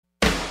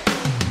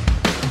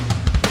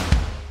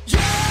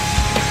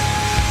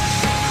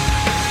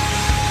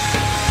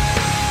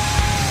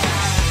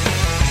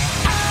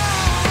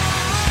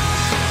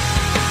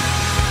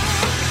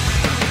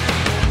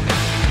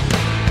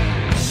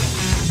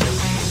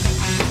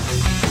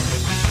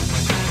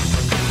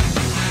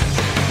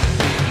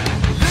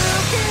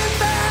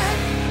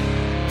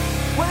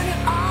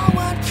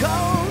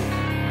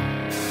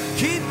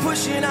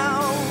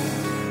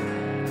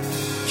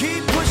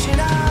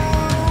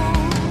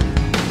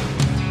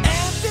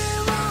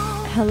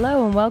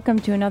Hello and welcome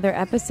to another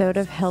episode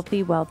of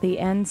Healthy, Wealthy,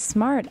 and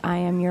Smart. I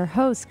am your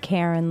host,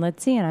 Karen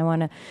Litzy, and I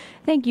want to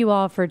thank you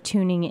all for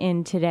tuning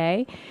in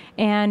today.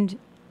 And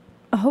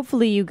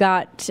hopefully you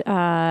got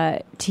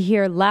to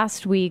hear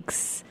last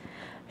week's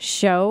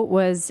show.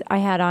 I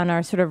had on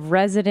our sort of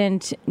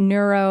resident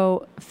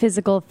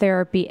neurophysical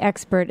therapy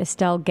expert,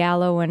 Estelle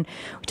Gallo, and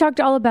we talked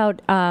all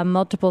about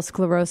multiple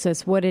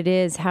sclerosis, what it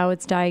is, how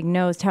it's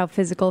diagnosed, how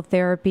physical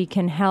therapy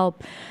can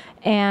help.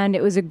 And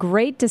it was a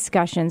great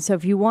discussion. So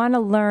if you want to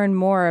learn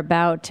more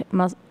about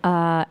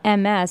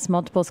MS,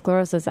 multiple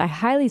sclerosis, I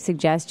highly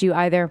suggest you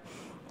either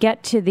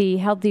get to the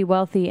Healthy,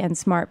 Wealthy, and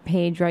Smart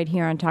page right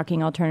here on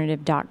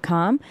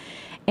talkingalternative.com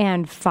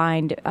and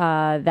find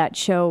that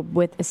show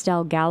with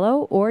Estelle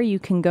Gallo, or you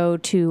can go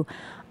to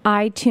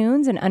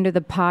iTunes and under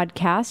the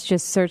podcast,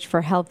 just search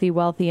for Healthy,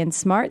 Wealthy, and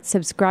Smart.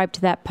 Subscribe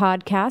to that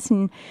podcast,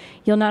 and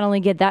you'll not only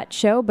get that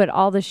show, but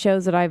all the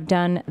shows that I've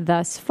done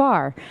thus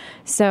far.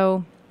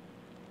 So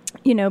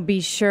be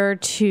sure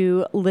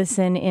to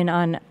listen in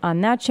on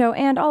that show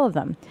and all of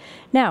them.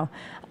 Now,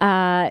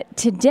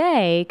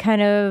 today,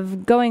 kind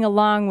of going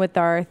along with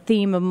our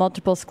theme of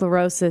multiple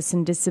sclerosis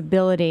and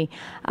disability,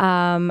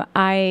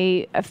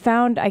 I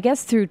found, I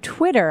guess through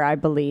Twitter, I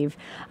believe,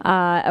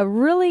 a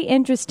really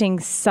interesting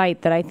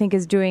site that I think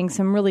is doing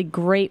some really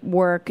great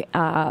work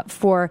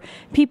for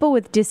people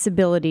with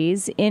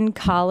disabilities in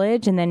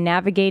college and then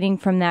navigating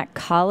from that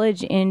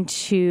college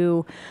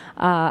into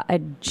a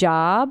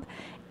job.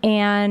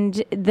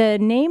 And the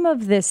name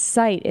of this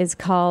site is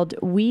called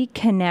We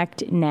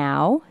Connect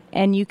Now,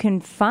 and you can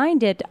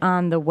find it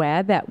on the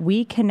web at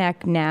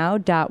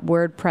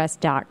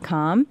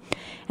weconnectnow.wordpress.com.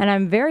 And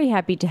I'm very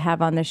happy to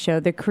have on the show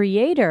the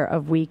creator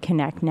of We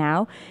Connect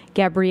Now,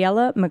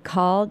 Gabriela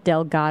McCall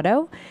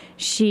Delgado.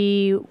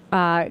 She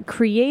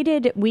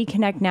created We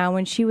Connect Now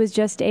when she was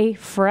just a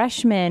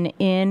freshman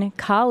in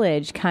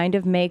college. Kind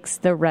of makes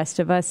the rest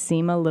of us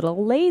seem a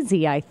little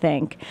lazy, I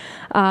think.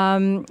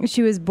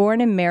 She was born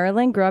in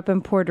Maryland, grew up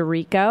in Puerto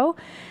Rico,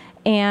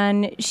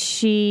 and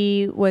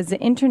she was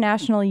the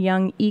International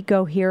Young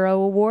Eco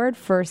Hero Award,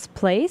 first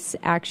place,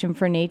 Action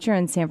for Nature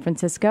in San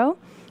Francisco.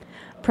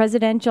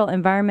 Presidential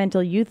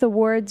Environmental Youth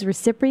Awards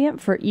recipient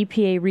for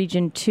EPA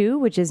Region 2,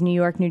 which is New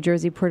York, New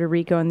Jersey, Puerto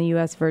Rico, and the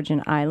U.S.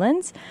 Virgin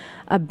Islands.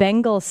 A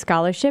Bengal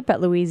Scholarship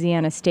at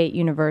Louisiana State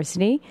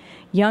University.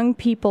 Young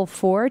People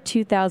for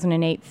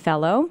 2008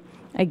 Fellow.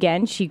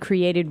 Again, she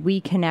created We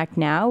Connect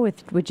Now,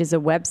 which is a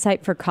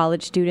website for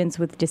college students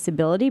with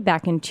disability,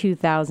 back in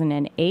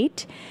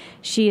 2008.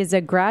 She is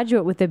a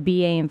graduate with a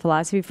BA in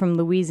philosophy from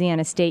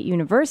Louisiana State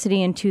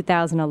University in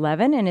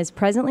 2011 and is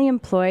presently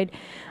employed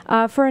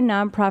for a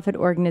nonprofit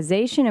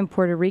organization in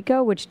Puerto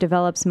Rico, which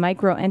develops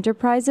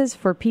micro-enterprises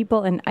for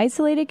people in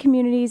isolated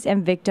communities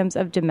and victims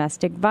of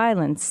domestic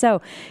violence.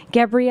 So,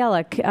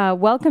 Gabriela,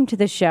 welcome to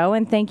the show,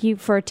 and thank you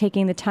for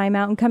taking the time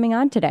out and coming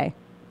on today.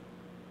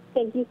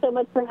 Thank you so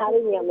much for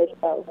having me on this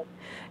show.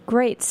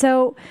 Great.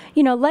 So,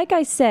 like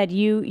I said,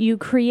 you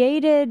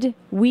created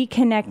We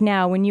Connect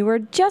Now when you were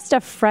just a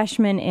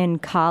freshman in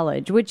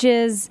college, which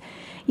is,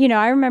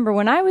 I remember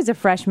when I was a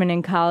freshman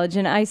in college,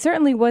 and I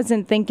certainly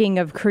wasn't thinking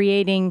of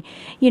creating,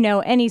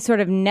 any sort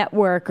of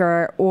network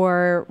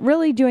or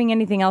really doing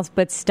anything else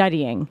but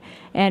studying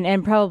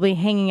and probably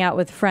hanging out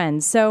with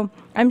friends. So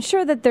I'm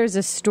sure that there's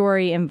a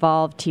story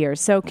involved here.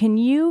 So can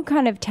you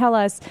kind of tell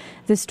us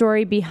the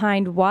story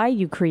behind why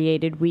you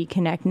created We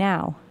Connect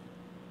Now?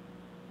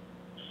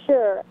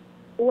 Sure.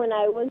 When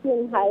I was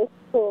in high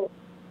school,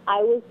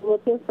 I was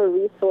looking for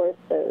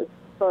resources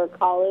for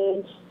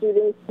college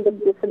students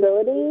with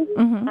disabilities,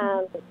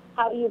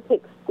 how you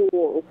pick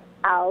schools,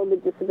 how the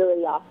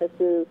disability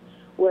offices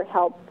were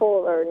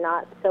helpful or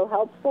not so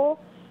helpful.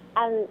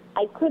 And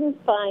I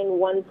couldn't find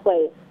one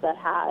place that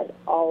had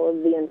all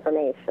of the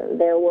information.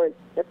 There were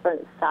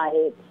different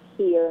sites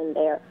here and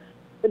there,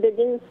 but there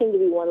didn't seem to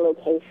be one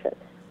location.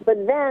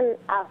 But then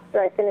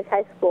after I finished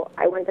high school,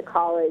 I went to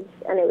college,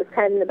 and it was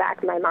kind of in the back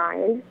of my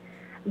mind.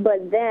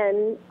 But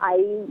then I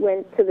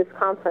went to this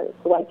conference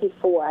right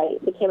before I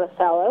became a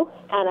fellow,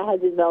 and I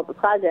had to develop a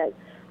project.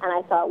 And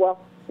I thought, well,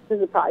 this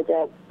is a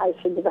project I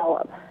should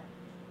develop.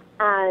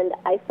 And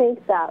I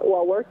think that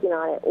while working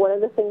on it, one of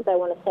the things I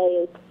want to say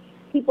is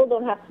people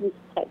don't have to be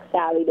tech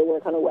savvy to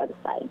work on a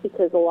website,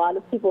 because a lot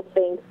of people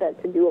think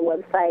that to do a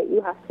website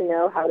you have to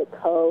know how to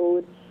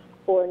code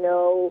or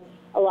know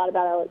a lot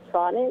about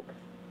electronics.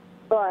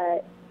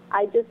 But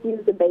I just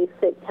used a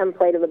basic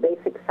template of a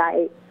basic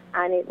site,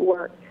 and it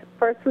worked.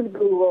 First with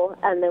Google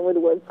and then with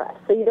WordPress.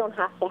 So you don't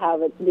have to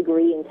have a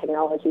degree in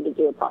technology to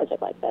do a project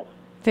like this.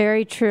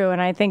 Very true,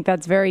 and I think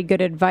that's very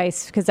good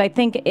advice, because I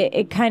think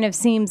it kind of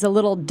seems a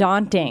little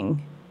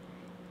daunting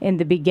in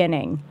the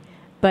beginning.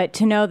 But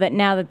to know that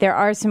now that there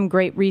are some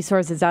great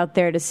resources out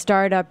there to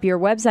start up your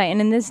website,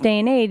 and in this day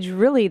and age,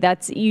 really,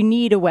 you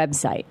need a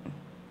website.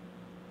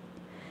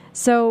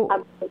 So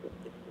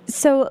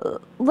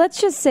let's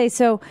just say,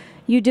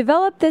 you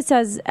developed this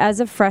as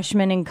a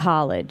freshman in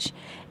college.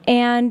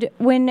 And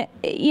when,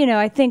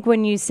 I think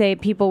when you say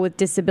people with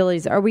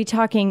disabilities, are we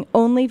talking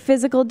only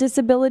physical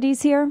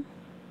disabilities here?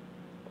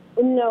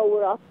 No,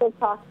 we're also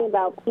talking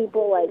about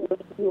people like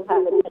who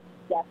have a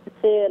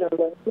deficit or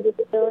learning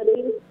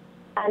disabilities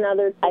and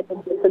other types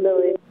of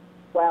disabilities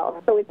as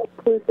well. So it's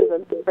inclusive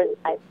of different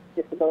types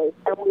of disabilities.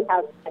 And we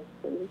have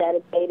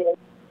dedicated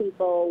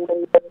people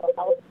with mental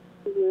health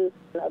issues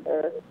and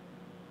other.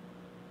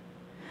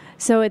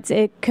 So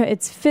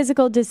it's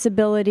physical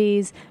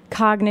disabilities,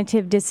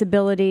 cognitive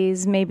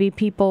disabilities, maybe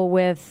people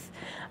with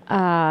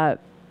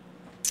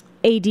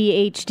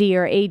ADHD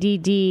or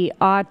ADD,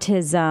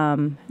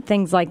 autism,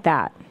 things like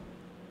that.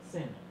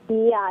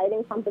 Yeah, it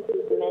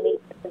encompasses many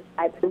different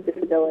types of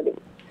disabilities.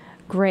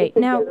 Great. It's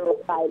a now, general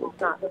type. It's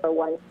not for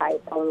one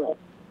type only.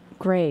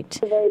 Great.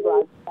 It's a very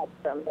broad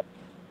spectrum.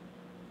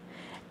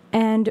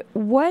 And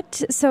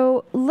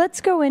so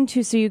let's go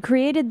into, so you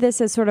created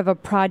this as sort of a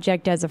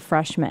project as a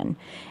freshman.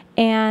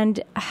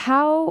 And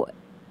how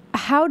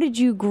did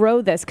you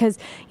grow this? Because,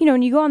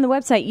 when you go on the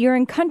website, you're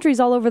in countries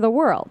all over the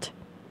world.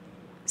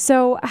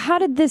 So how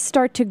did this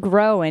start to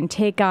grow and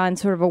take on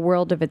sort of a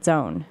world of its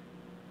own?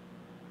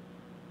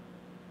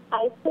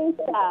 I think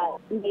that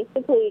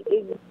basically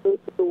it goes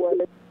to the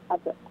word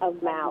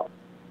of mouth.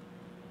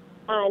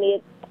 And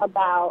it's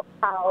about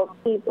how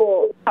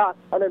people talk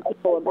to other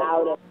people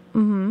about it.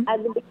 Mm-hmm.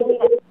 At the beginning,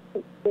 I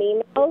was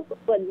emails,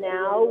 but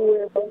now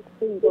we're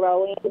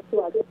growing to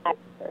our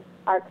connectors.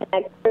 Our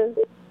connectors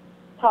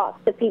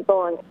talk to people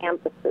on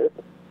campuses.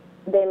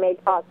 They may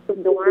talk to a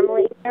dorm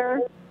leader,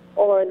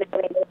 or they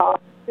may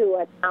talk to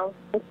a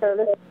counseling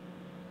service.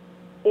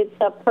 It's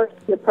a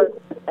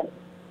person-to-person thing.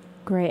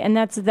 Great. And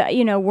that's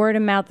word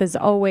of mouth is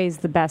always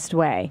the best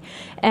way.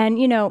 And,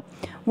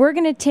 we're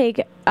going to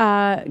take,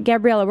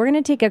 Gabriela, we're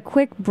going to take a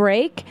quick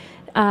break.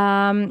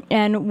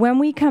 And when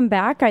we come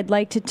back, I'd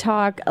like to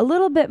talk a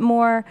little bit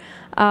more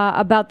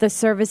about the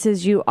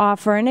services you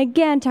offer. And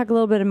again, talk a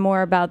little bit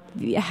more about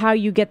how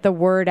you get the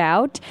word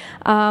out.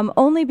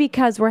 Only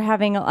because we're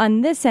having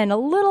on this end a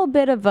little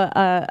bit of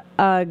a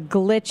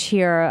glitch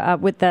here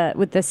with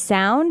the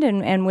sound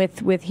and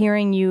with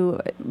hearing you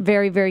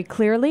very, very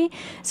clearly.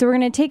 So we're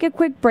going to take a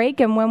quick break.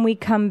 And when we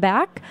come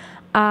back,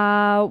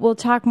 we'll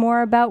talk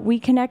more about We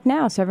Connect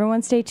Now. So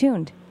everyone stay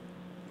tuned.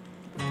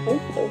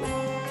 Thank you.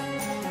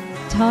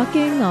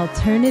 Talking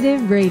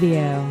Alternative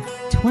Radio,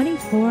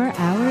 24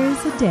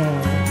 hours a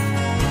day.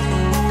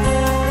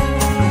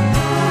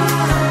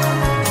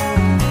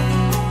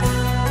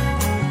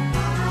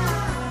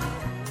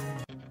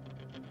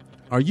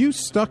 Are you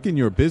stuck in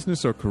your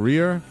business or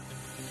career?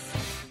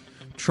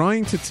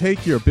 Trying to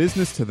take your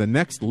business to the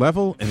next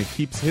level and it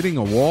keeps hitting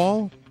a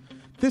wall?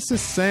 This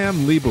is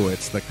Sam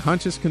Leibowitz, the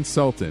Conscious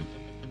Consultant.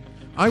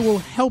 I will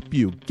help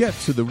you get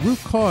to the root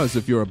cause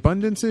of your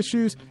abundance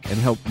issues and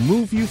help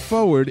move you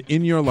forward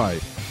in your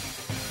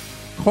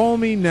life. Call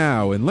me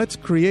now and let's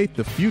create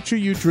the future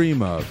you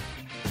dream of.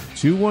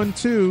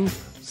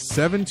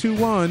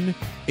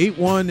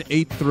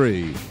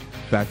 212-721-8183.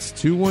 That's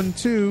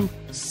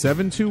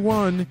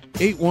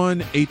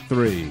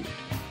 212-721-8183.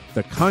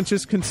 The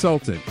Conscious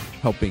Consultant,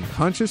 helping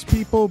conscious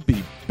people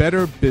be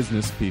better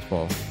business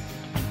people.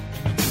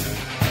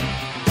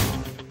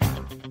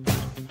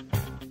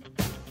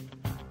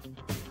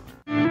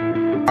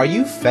 Are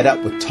you fed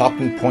up with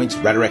talking points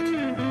rhetoric?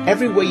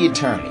 Everywhere you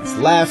turn, it's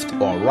left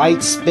or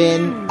right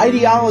spin,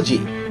 ideology,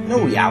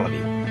 no reality.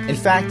 In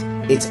fact,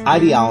 it's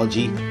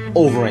ideology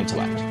over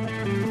intellect.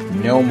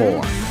 No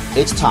more.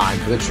 It's time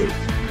for the truth.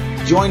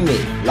 Join me,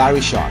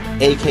 Larry Sharp,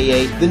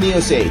 a.k.a. The Neo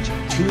Sage,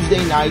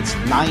 Tuesday nights,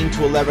 9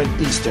 to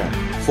 11 Eastern,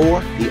 for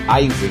the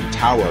Ivory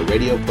Tower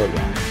radio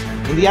program.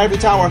 In the Ivory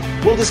Tower,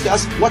 we'll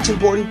discuss what's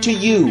important to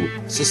you,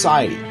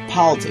 society,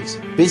 politics,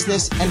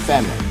 business, and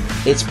family.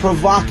 It's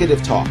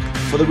provocative talk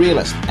for the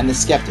realist and the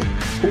skeptic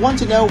who want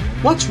to know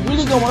what's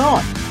really going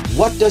on,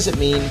 what does it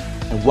mean,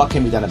 and what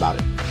can be done about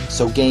it.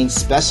 So gain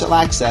special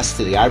access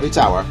to the Ivory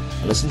Tower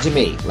and listen to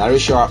me, Larry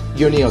Sharp,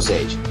 your Neo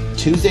Sage,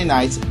 Tuesday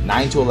nights,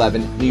 9 to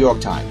 11 New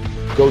York time.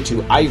 Go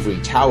to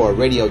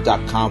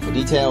ivorytowerradio.com for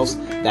details.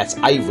 That's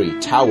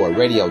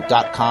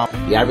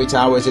ivorytowerradio.com. The Ivory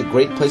Tower is a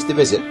great place to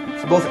visit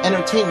for both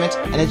entertainment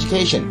and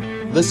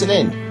education. Listen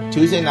in,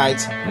 Tuesday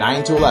nights,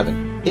 9 to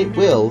 11. It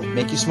will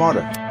make you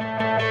smarter.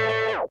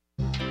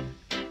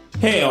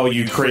 Hey, all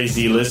you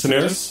crazy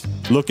listeners.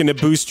 Looking to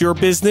boost your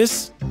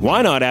business?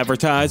 Why not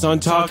advertise on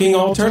Talking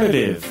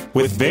Alternative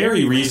with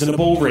very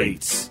reasonable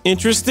rates?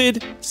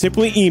 Interested?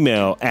 Simply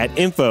email at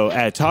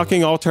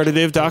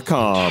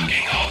info@talkingalternative.com.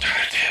 Talking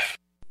Alternative.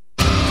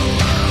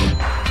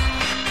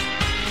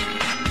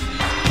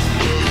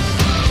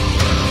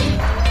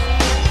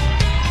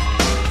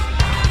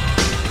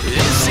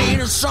 This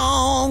ain't a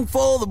song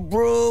for the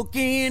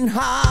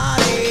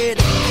broken-hearted.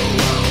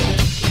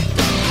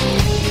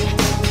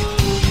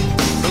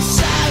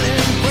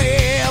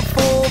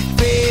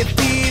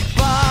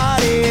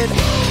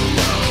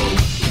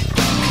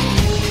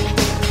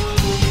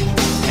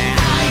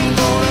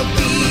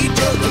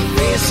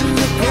 In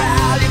the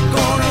crowd, you're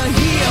gonna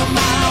hear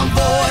my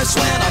voice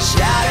when I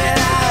shout it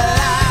out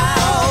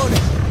loud.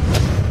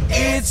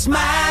 It's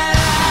my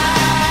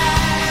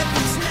life.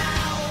 It's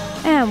now.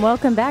 And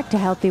Welcome back to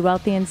Healthy,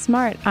 Wealthy, and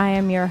Smart. I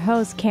am your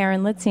host,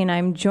 Karen Litzy, and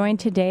I'm joined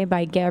today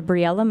by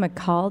Gabriela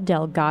McCall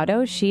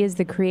Delgado. She is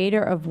the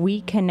creator of We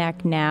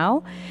Connect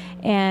Now,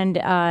 and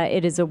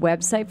it is a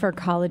website for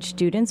college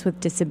students with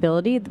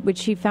disability, which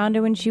she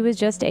founded when she was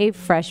just a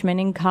freshman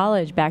in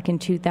college back in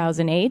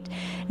 2008.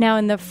 Now,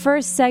 in the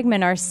first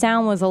segment, our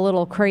sound was a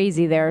little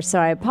crazy there, so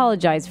I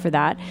apologize for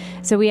that.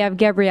 So we have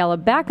Gabriela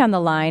back on the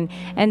line,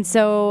 and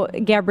so,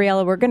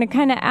 Gabriela, we're going to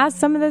kind of ask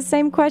some of the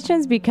same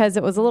questions because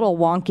it was a little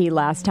wonky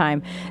last time.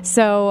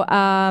 So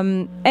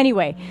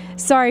anyway,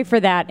 sorry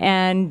for that,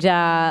 and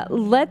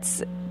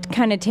let's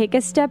kind of take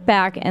a step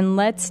back and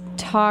let's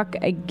talk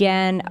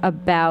again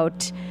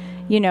about,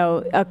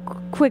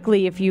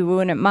 quickly, if you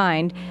wouldn't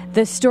mind,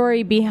 the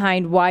story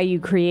behind why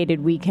you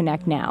created We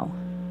Connect Now.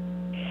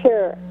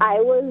 Sure. I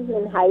was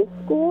in high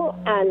school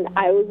and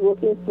I was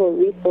looking for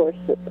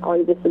resources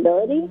on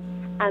disability,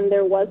 and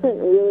there wasn't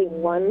really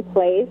one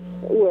place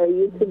where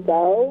you could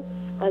go,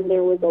 and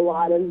there was a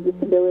lot of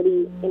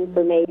disability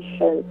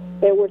information.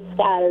 There were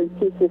scattered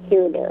pieces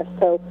here and there.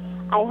 So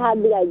I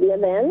had the idea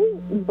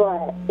then,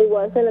 but it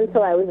wasn't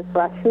until I was a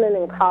freshman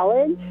in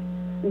college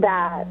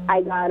that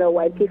I got a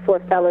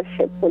YP4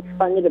 fellowship, which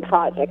funded a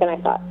project, and I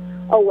thought,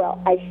 oh,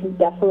 well, I should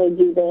definitely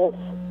do this.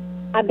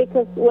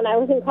 Because when I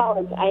was in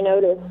college, I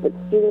noticed that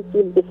students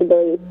with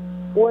disabilities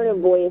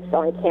weren't voiced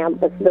on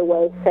campus the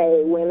way,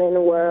 say,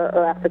 women were,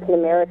 or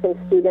African-American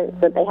students,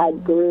 that they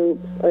had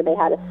groups or they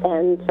had a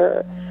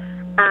center.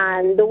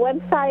 And the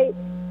website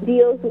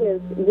deals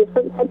with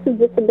different types of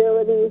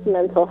disabilities,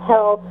 mental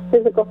health,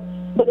 physical,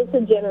 but it's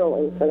a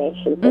general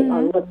information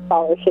on what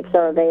scholarships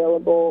are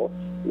available,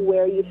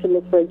 where you should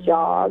look for a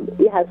job.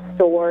 It has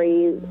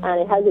stories, and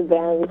it has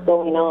events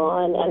going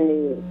on, and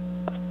news.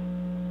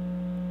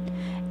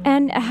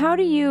 And how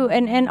do you,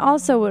 and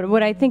also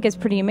what I think is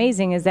pretty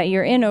amazing is that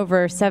you're in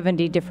over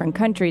 70 different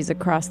countries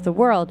across the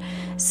world.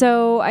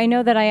 So I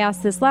know that I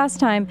asked this last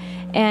time,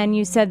 and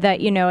you said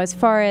that, as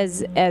far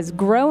as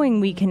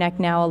growing We Connect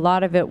Now, a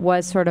lot of it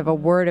was sort of a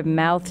word of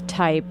mouth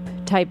type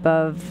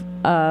of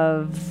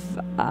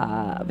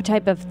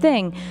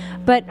thing.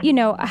 But,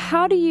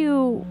 how do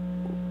you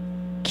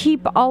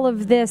keep all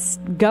of this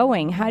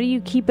going? How do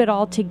you keep it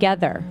all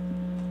together?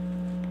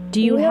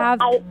 Do you have...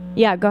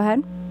 Yeah, go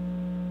ahead.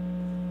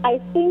 I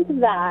think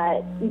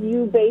that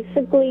you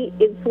basically,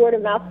 it's word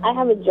of mouth. I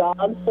have a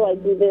job, so I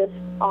do this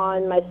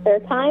on my spare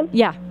time.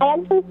 Yeah. I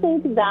actually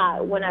think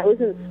that when I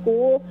was in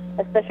school,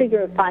 especially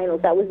during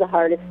finals, that was the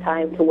hardest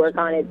time to work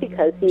on it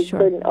because you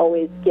couldn't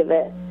always give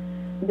it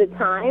the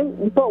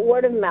time. But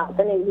word of mouth,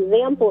 an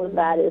example of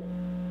that is,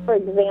 for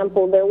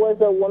example, there was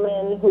a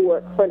woman who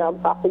worked for a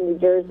nonprofit in New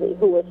Jersey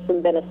who was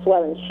from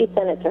Venezuela, and she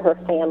sent it to her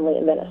family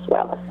in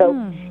Venezuela. So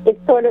it's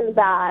sort of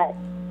that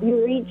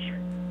you reach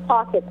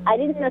pockets. I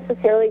didn't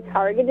necessarily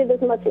target it as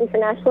much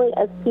internationally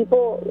as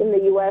people in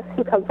the U.S.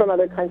 who come from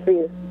other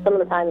countries some of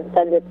the time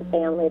send it to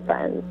family,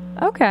 friends.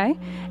 Okay.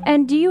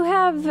 And do you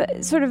have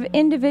sort of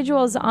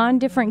individuals on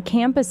different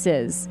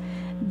campuses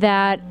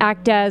that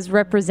act as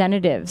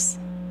representatives?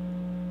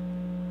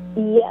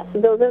 Yes,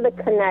 those are the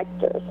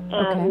connectors.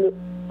 And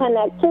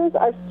connectors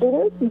are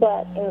students,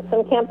 but in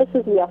some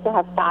campuses we also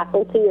have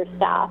faculty or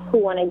staff who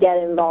want to get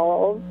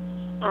involved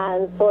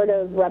and sort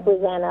of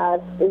represent us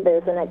if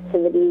there's an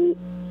activity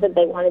that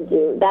they want to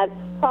do. That's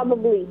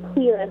probably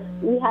clearest.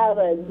 We have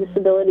a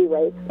disability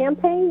rights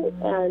campaign,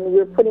 and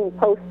we're putting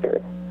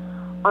posters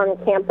on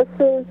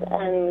campuses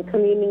and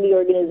community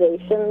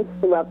organizations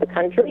throughout the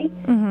country.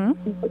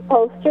 The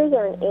posters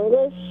are in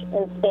English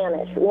and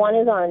Spanish. One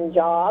is on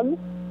jobs,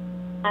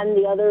 and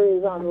the other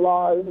is on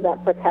laws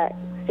that protect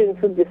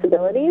students with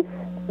disabilities,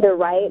 their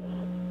rights.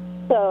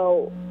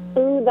 So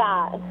through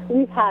that,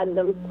 we've had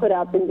them put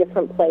up in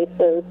different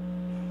places.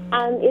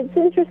 And it's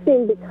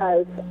interesting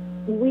because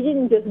we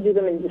didn't just do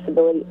them in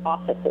disability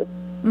offices.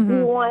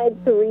 We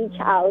wanted to reach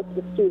out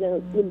to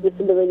students with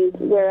disabilities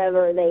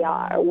wherever they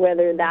are,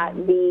 whether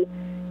that be,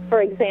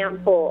 for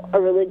example,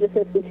 a religious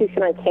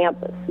institution on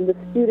campus, the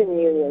student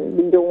union,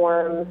 the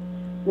dorms,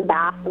 the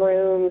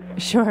bathrooms.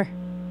 Sure.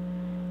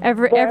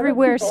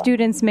 Everywhere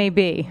students may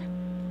be.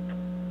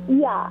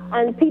 Yeah,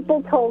 and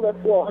people told us,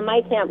 well, on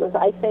my campus,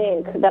 I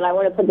think that I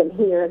want to put them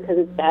here because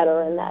it's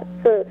better and that.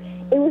 So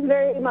it was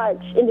very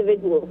much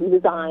individuals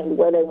designed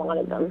where they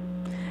wanted them.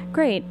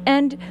 Great.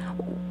 And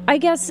I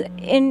guess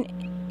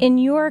in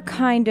your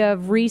kind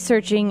of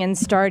researching and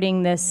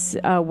starting this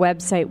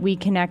website, We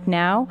Connect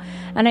Now,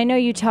 and I know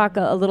you talk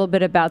a little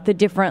bit about the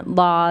different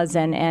laws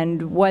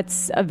and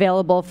what's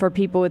available for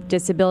people with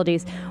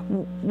disabilities.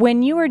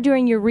 When you were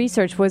doing your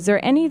research, was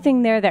there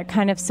anything there that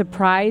kind of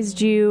surprised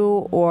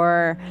you,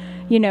 or,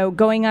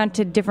 going on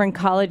to different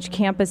college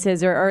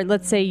campuses, or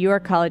let's say your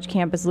college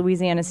campus,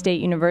 Louisiana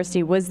State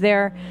University, was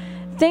there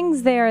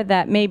things there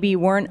that maybe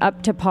weren't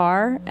up to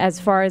par as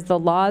far as the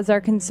laws are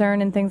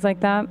concerned and things like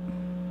that?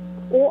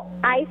 Well,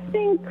 I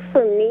think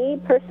for me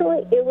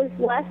personally, it was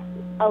less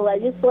a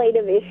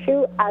legislative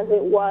issue as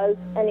it was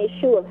an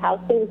issue of how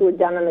things were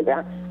done on the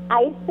ground.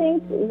 I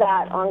think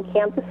that on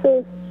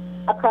campuses,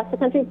 across the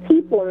country,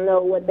 people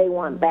know what they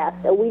want best,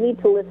 and we need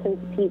to listen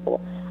to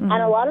people. And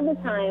a lot of the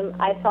time,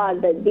 I thought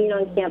that being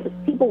on campus,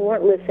 people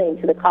weren't listening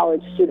to the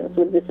college students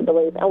with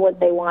disabilities and what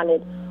they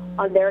wanted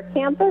on their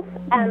campus.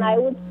 And I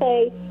would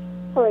say,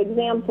 for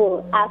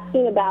example,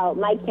 asking about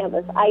my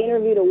campus, I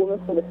interviewed a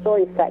woman for the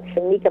story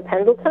section, Mika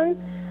Pendleton,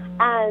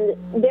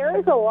 and there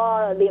is a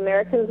law, the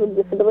Americans with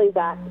Disabilities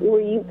Act,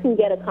 where you can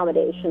get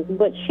accommodations,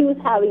 but she was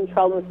having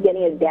troubles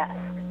getting a desk.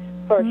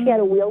 She had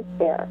a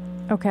wheelchair.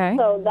 Okay.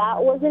 So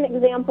that was an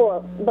example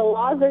of the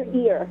laws are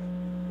here,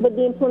 but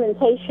the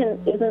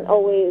implementation isn't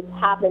always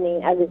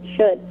happening as it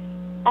should.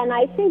 And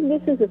I think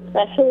this is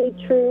especially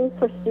true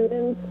for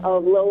students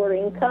of lower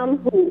income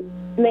who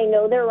may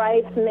know their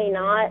rights, may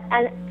not,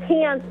 and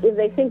can't, if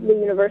they think the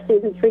university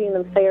isn't treating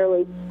them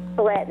fairly,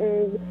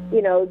 threatened,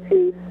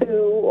 to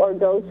sue or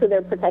go to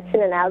their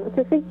protection and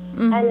advocacy.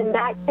 And in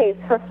that case,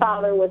 her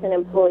father was an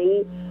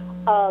employee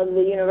of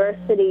the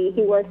university.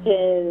 He worked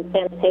in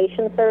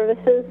sanitation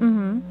services,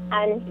 and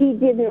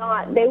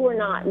they were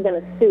not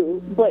going to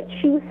sue, but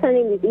she was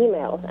sending these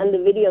emails, and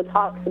the video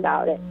talks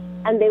about it,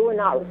 and they were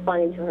not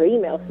responding to her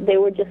emails. They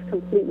were just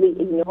completely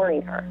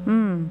ignoring her.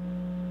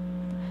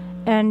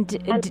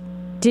 And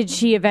did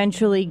she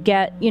eventually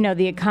get,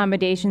 the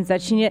accommodations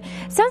that she needed?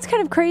 Sounds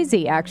kind of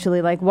crazy,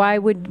 actually. Like, why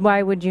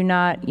would you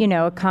not,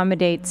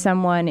 accommodate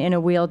someone in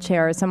a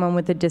wheelchair or someone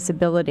with a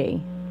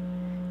disability?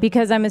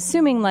 Because I'm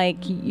assuming, like,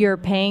 you're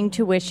paying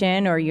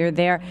tuition or you're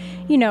there.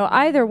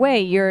 Either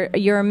way,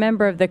 you're a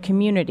member of the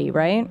community,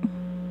 right?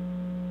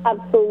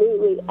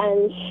 Absolutely.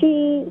 And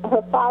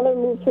her father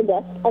moved her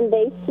desk, and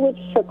they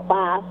switched her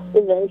class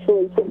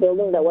eventually to a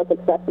building that was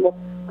accessible.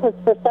 Because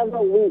for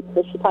several weeks,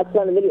 as she talks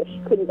about in the video, she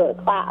couldn't go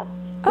to class.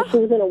 She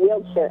was in a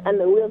wheelchair, and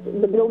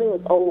the building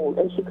was old,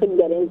 and she couldn't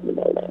get into the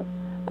building.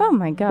 Oh,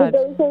 my God.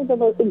 So those are the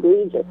most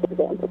egregious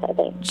examples, I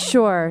think.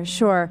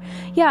 Sure.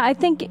 Yeah, I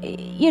think,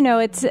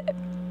 it's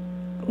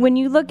when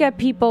you look at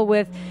people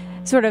with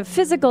sort of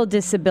physical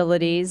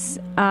disabilities,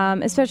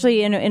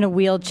 especially in a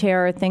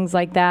wheelchair or things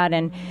like that,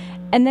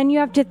 and then you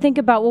have to think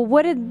about, well,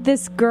 what did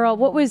this girl,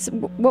 what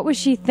was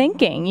she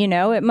thinking?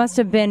 It must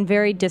have been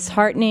very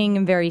disheartening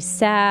and very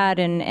sad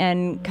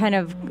and kind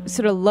of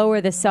sort of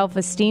lower the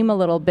self-esteem a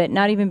little bit,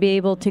 not even be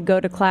able to go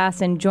to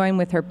class and join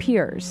with her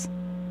peers.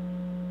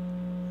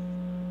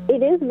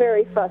 It is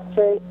very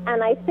frustrating,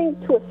 and I think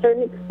to a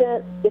certain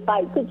extent, if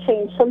I could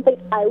change something,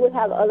 I would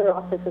have other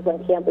offices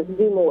on campus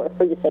do more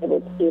for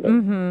disabled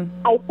students.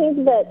 I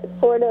think that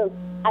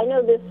I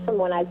know this from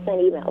when I've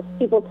sent emails.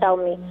 People tell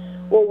me,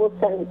 well, we'll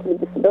send it to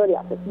the disability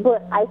office.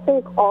 But I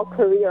think all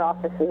career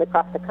offices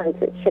across the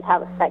country should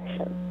have a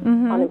section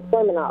on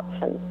employment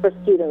options for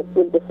students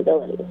with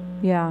disabilities.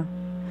 Yeah,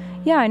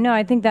 I know.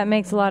 I think that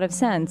makes a lot of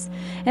sense.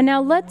 And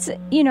now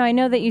I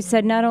know that you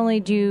said not only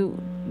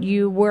do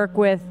you work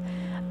with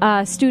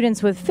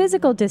students with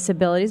physical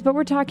disabilities, but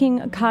we're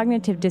talking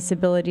cognitive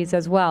disabilities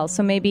as well.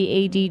 So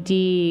maybe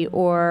ADD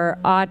or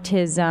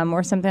autism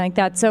or something like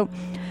that. So,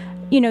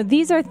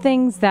 these are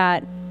things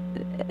that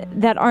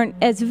aren't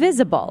as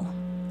visible.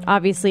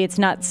 Obviously, it's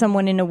not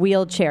someone in a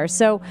wheelchair.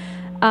 So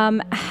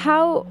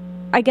how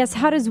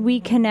does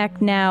We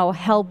Connect Now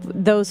help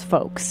those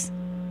folks?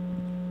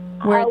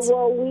 We Connect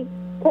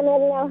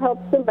Now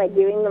helps them by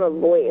giving them a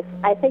voice.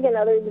 I think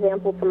another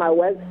example from our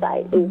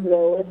website is there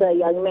was a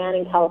young man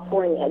in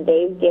California,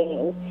 Dave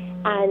James,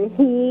 and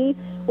he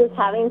was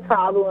having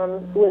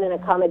problems with an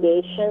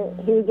accommodation.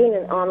 He was doing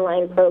an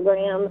online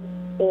program.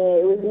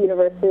 It was a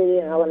university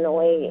in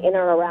Illinois, in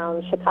or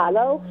around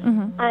Chicago,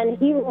 and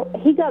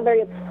he got very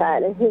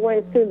upset, and he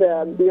went through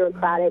the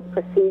bureaucratic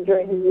procedure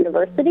in his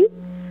university,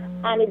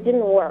 and it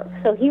didn't work.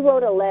 So he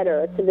wrote a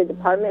letter to the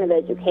Department of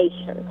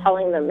Education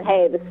telling them,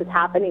 hey, this is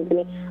happening to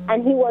me,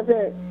 and he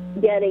wasn't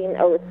getting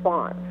a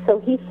response.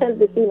 So he sent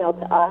this email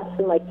to us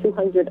and like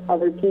 200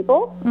 other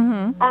people,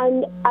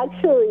 and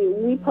actually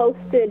we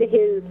posted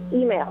his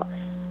email,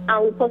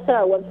 and we posted on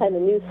our website in the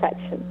news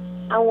section.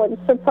 And what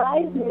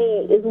surprised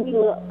me is we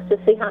looked to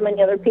see how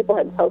many other people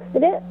had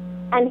posted it,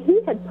 and he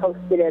had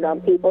posted it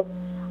on People,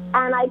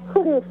 and I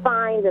couldn't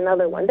find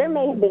another one. There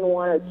may have been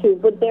one or two,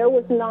 but there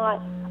was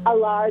not a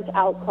large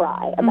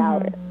outcry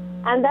about it.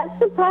 And that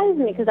surprised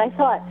me because I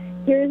thought,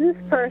 here's this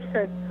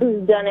person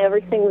who's done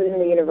everything within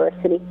the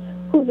university,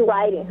 who's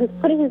writing, who's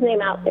putting his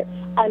name out there,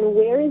 and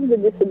where is the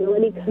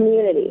disability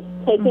community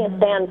taking a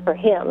stand for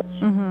him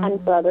and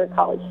for other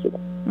college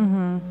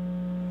students?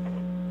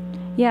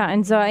 Yeah,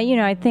 and so,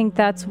 I think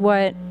that's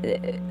what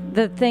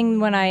the thing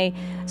when I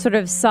sort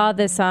of saw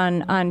this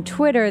on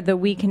Twitter, the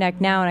We Connect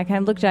Now, and I kind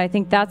of looked at it, I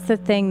think that's the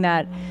thing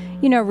that,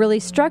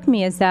 really struck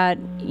me is that,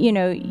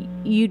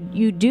 you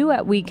do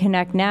at We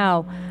Connect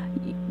Now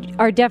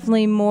are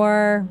definitely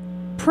more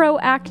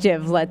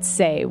proactive, let's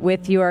say,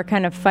 with your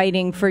kind of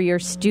fighting for your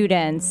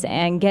students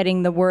and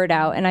getting the word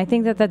out. And I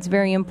think that that's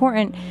very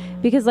important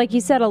because, like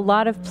you said, a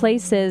lot of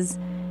places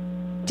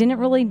didn't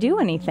really do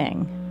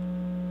anything.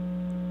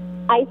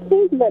 I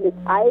think that if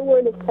I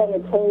were to say a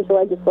change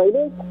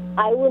legislative,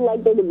 I would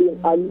like there to be an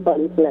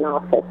ombudsman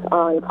office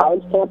on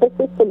college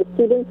campuses so the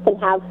students can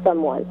have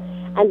someone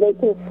and they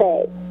can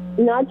say,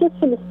 not just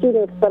for the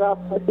students, but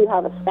also if you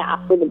have a staff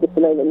with a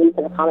disability that needs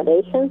an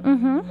accommodation,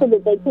 so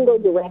that they can go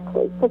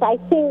directly. Because I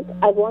think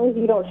as long as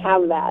you don't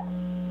have that,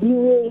 you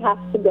really have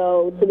to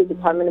go to the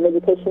Department of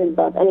Education and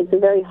above, and it's a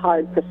very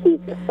hard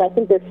procedure. So I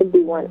think there should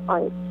be one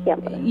on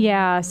campus.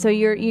 Yeah, so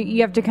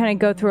you have to kind of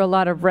go through a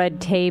lot of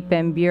red tape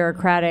and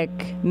bureaucratic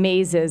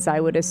mazes, I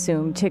would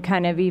assume, to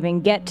kind of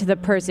even get to the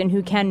person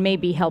who can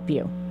maybe help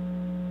you.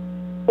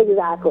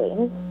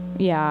 Exactly.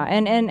 Yeah,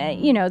 and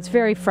it's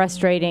very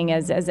frustrating,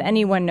 as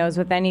anyone knows,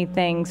 with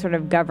anything sort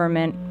of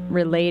government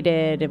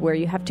related, where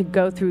you have to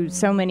go through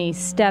so many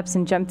steps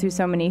and jump through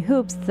so many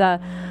hoops.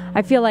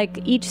 I feel like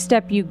each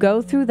step you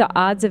go through, the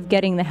odds of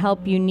getting the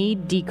help you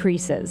need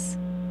decreases.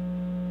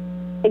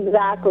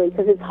 Exactly,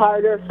 because it's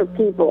harder for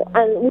people.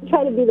 And we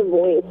try to be the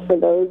voice for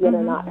those that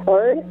are not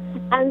heard.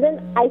 And then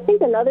I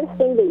think another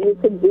thing that you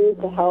could do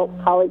to help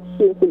college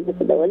students with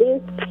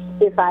disabilities,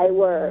 if I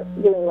were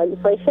doing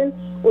legislation,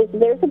 is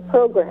there's a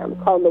program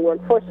called the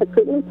Workforce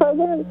Recruitment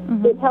Program.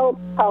 It helps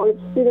college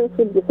students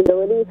with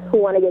disabilities who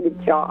want to get a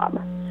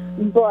job.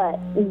 But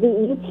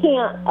you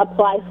can't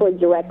apply for it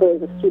directly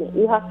as a student.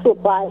 You have to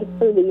apply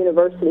through the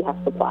university, has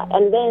to apply.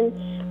 And then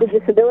the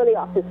disability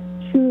office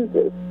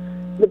chooses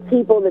the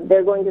people that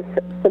they're going to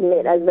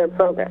submit as their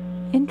program.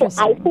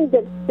 Interesting. So I think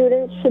that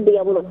students should be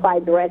able to apply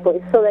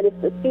directly, so that if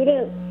the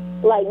student,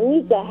 like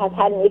Nika, has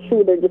had an issue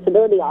with their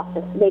disability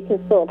office, they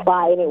can still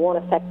apply and it won't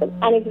affect them.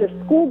 And if their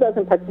school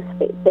doesn't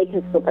participate, they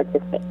can still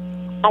participate.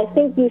 I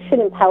think you should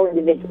empower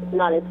individuals,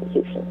 not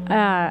institutions.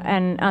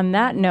 And on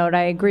that note,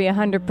 I agree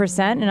 100%.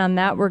 And on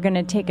that, we're going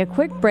to take a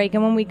quick break.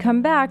 And when we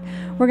come back,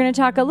 we're going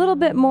to talk a little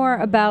bit more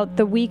about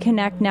the We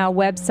Connect Now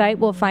website.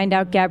 We'll find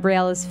out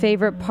Gabriela's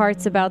favorite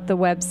parts about the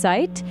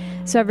website.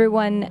 So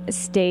everyone,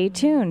 stay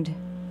tuned.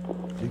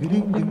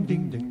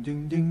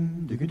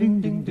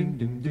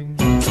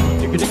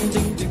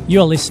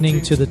 You're listening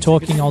to the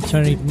Talking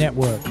Alternative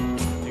Network.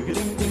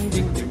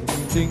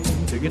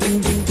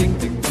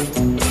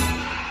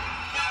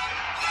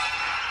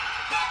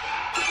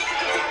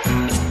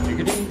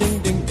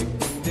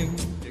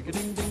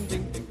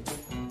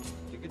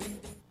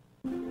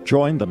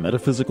 Join the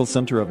Metaphysical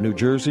Center of New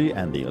Jersey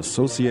and the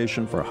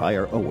Association for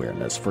Higher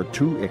Awareness for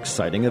 2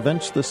 exciting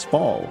events this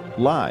fall,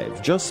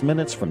 live just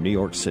minutes from New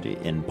York City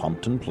in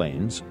Pompton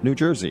Plains, New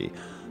Jersey.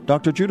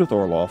 Dr. Judith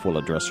Orloff will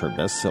address her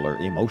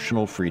bestseller,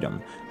 Emotional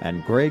Freedom,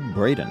 and Greg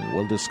Braden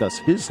will discuss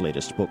his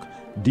latest book,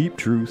 Deep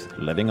Truth,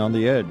 Living on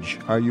the Edge.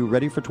 Are you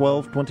ready for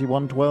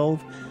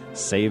 12/21/12?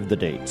 Save the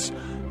dates.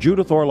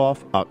 Judith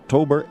Orloff,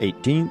 October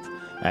 18th,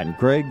 and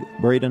Greg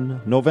Braden,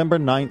 November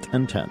 9th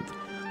and 10th.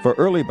 For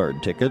early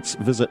bird tickets,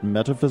 visit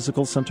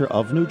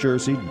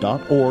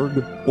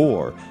metaphysicalcenterofnewjersey.org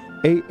or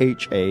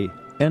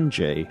ahanj.net.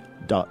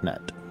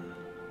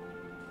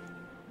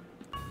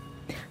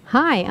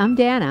 Hi, I'm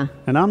Dana.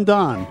 And I'm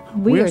Don.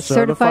 We are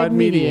certified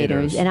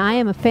mediators, and I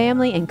am a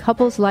family and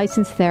couples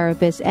licensed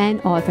therapist and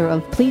author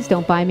of Please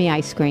Don't Buy Me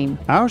Ice Cream.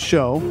 Our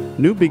show,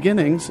 New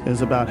Beginnings,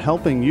 is about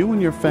helping you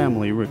and your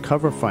family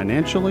recover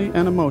financially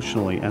and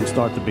emotionally and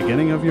start the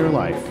beginning of your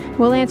life.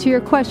 We'll answer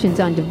your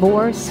questions on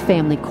divorce,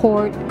 family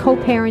court,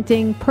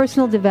 co-parenting,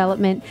 personal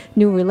development,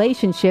 new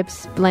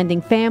relationships,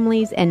 blending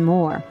families, and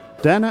more.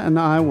 Dana and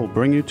I will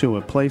bring you to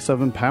a place of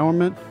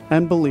empowerment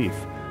and belief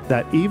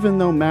that even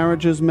though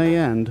marriages may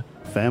end,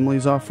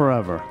 families are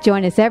forever.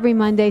 Join us every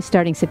Monday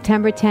starting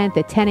September 10th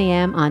at 10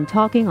 a.m. on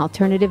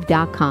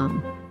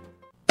TalkingAlternative.com.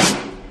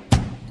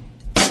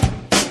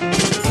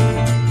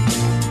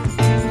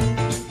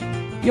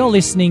 You're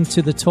listening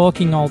to the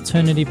Talking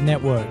Alternative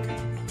Network.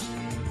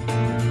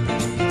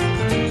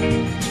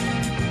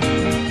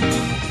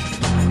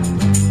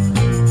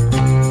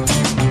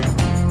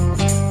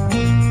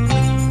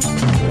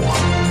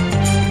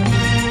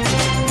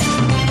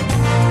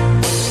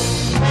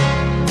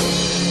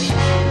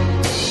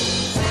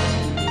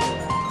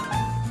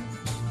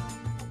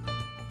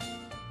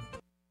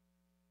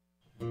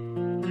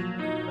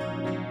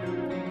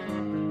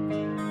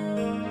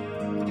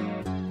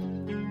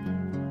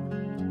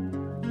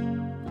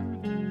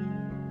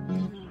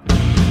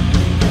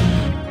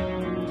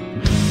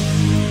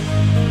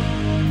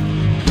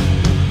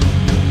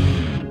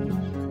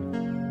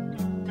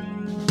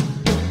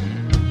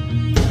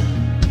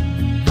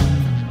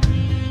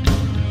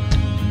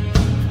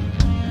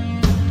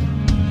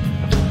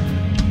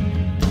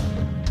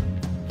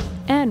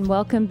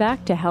 Welcome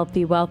back to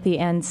Healthy, Wealthy,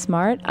 and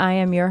Smart. I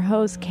am your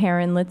host,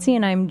 Karen Litzy,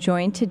 and I'm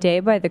joined today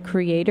by the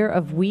creator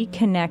of We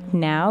Connect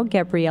Now,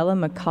 Gabriela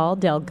McCall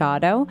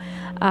Delgado.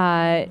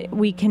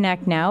 We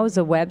Connect Now is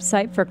a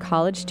website for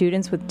college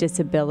students with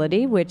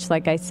disability, which,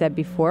 like I said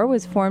before,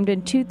 was formed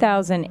in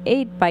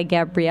 2008 by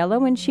Gabriela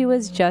when she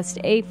was just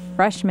a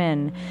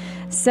freshman.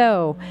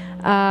 So,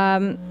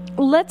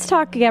 let's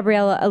talk,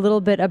 Gabriela, a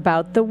little bit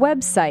about the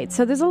website.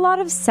 So there's a lot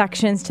of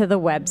sections to the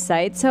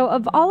website. So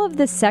of all of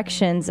the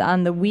sections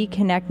on the We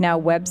Connect Now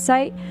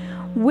website,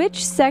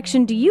 which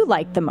section do you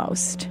like the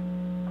most?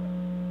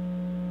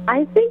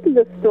 I think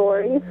the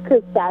stories,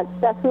 because that's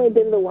definitely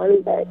been the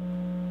one that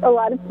a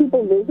lot of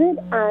people visit,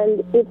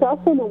 and it's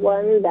also the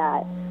one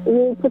that we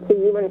need to put the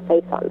human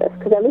face on this,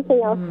 because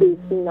everything else is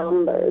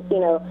numbers,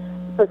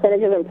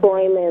 percentage of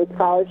employment,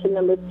 scholarship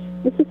numbers.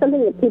 This is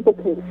something that people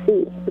can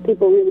see. The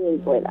people really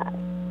enjoy that.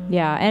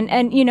 Yeah, and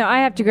I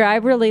have to agree. I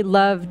really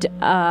loved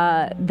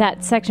that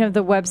section of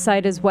the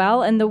website as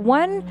well. And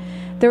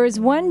there was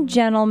one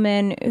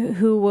gentleman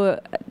who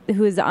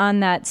is on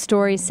that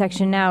stories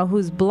section now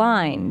who's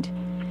blind,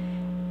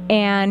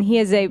 and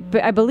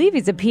I believe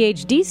he's a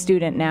PhD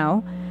student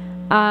now.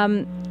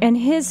 And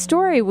his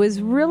story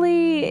was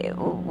really,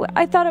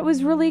 I thought it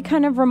was really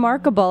kind of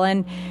remarkable.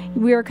 And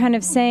we were kind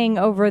of saying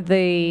over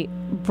the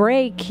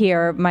break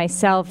here,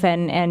 myself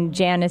and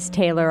Janice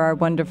Taylor, our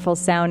wonderful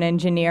sound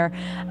engineer,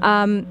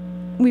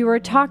 we were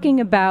talking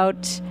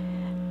about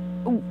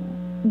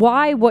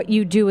why what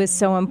you do is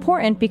so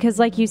important, because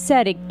like you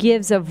said, it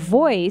gives a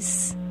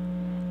voice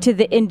to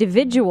the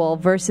individual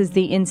versus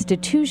the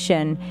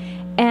institution.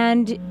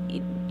 And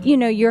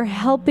you're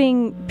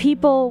helping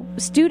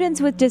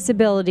students with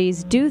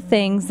disabilities do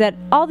things that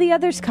all the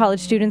other college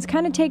students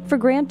kind of take for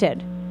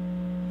granted.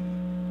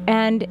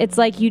 And it's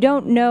like you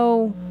don't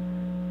know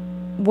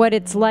what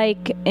it's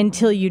like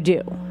until you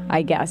do,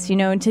 I guess,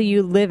 until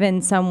you live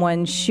in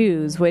someone's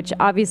shoes, which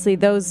obviously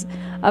those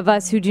of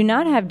us who do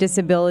not have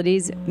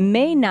disabilities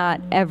may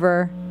not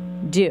ever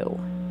do.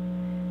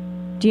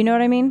 Do you know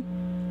what I mean?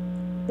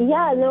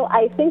 Yeah, no,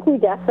 I think we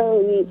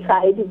definitely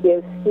try to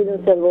give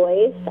students a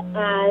voice,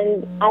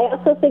 and I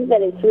also think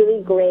that it's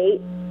really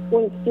great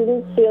when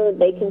students feel that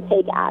they can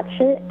take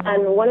action.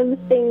 And one of the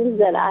things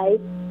that I,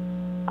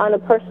 on a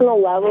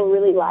personal level,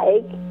 really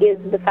like is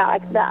the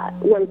fact that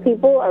when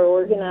people are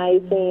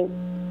organizing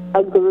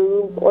a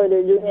group or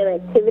they're doing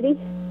an activity,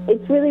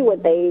 it's really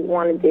what they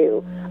want to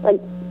do.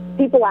 Like,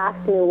 people ask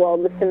me,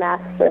 the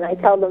semester, and I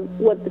tell them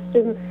what the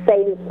students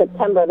say in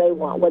September they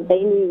want, what they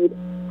need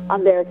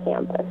on their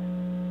campus.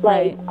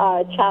 Like,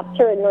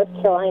 chapter in North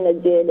Carolina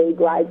did a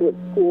graduate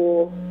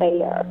school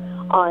fair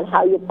on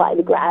how you apply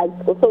to grad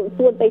school. So it's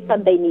what they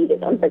said they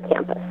needed on their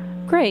campus.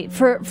 Great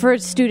for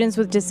students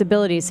with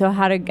disabilities. So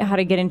how to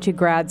get into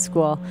grad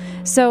school.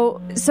 So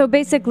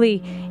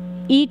basically,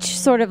 each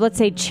sort of, let's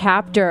say,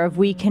 chapter of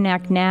We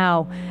Connect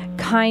Now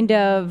kind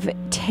of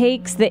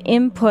takes the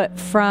input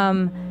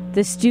from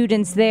the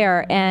students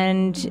there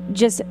and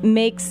just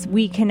makes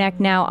We Connect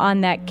Now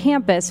on that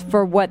campus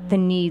for what the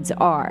needs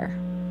are.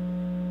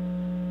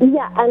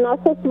 Yeah, and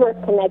also through our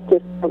Connectors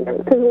program,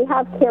 because we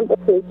have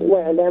campuses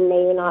where there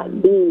may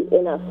not be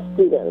enough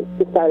students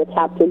to start a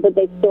chapter, but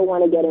they still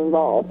want to get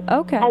involved.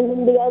 Okay. And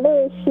then the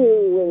other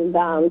issue with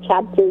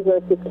chapters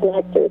versus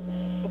Connectors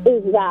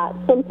is that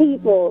some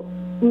people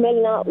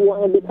may not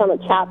want to become a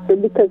chapter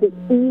because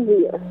it's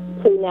easier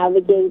to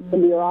navigate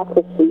the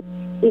bureaucracy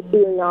if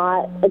you're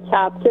not a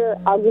chapter.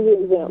 I'll give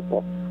you an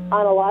example.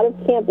 On a lot of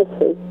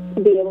campuses,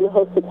 to be able to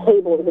host a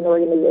table as an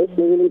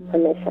organization, you need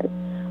permission.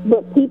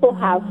 But people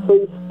have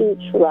free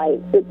speech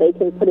rights that they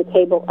can put a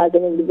table as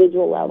an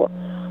individual level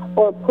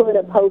or put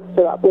a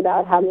poster up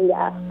without having to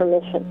ask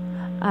permission.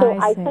 So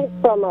I think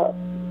from a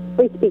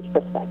free speech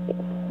perspective.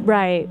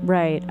 Right.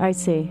 I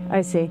see.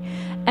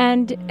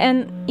 And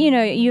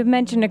you've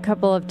mentioned a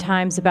couple of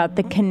times about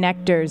the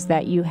connectors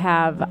that you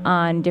have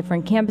on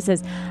different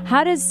campuses.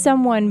 How does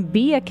someone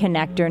be a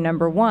connector,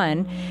 number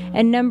one?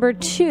 And number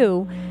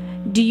two,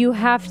 do you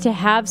have to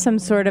have some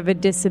sort of a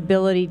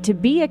disability to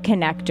be a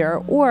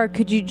connector, or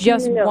could you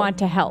just want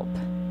to help?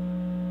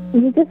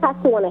 You just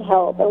have to want to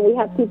help, and we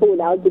have people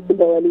without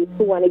disabilities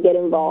who want to get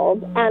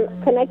involved. And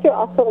Connector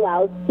also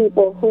allows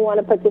people who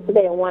want to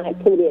participate in one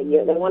activity a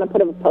year. They want to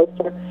put up a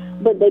poster,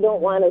 but they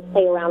don't want to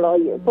stay around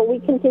all year. But we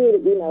continue to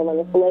email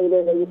them if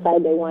later they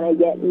decide they want to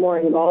get more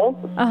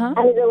involved.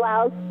 And it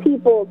allows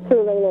people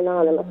to remain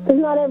anonymous, because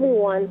not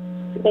everyone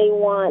may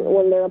want,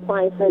 when they're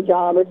applying for a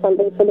job or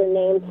something, for their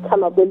name to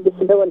come up with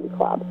Disability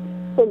Club.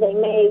 So they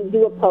may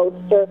do a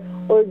poster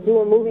or do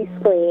a movie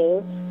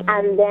screening,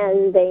 and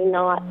then they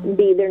not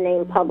be their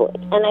name public.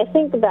 And I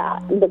think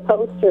that the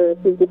posters,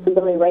 the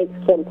Disability Rights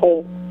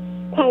Campaign,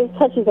 kind of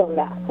touches on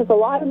that, because a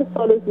lot of the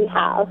photos we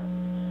have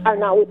are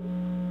not with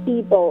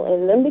people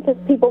in them because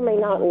people may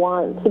not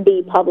want to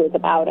be public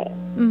about it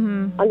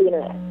on the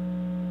internet.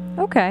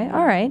 Okay,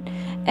 all right.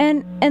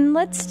 And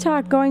let's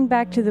talk, going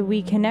back to the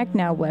We Connect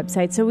Now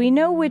website. So we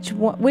know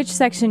which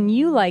section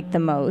you like the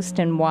most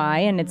and why,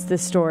 and it's the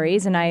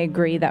stories, and I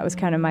agree that was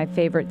kind of my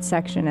favorite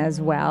section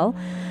as well.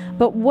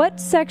 But what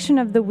section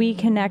of the We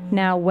Connect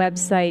Now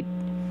website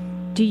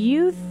do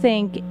you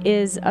think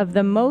is of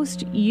the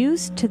most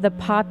use to the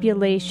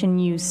population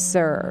you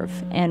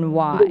serve, and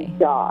why? The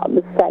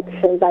job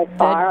section, by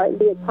far.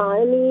 The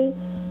economy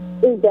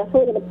is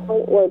definitely at a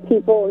point where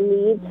people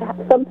need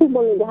to some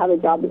people need to have a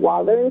job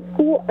while they're in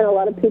school, and a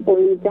lot of people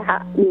need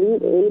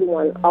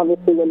one,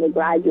 obviously, when they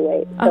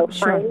graduate. So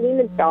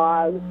finding a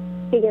job,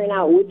 figuring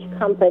out which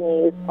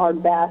companies are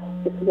best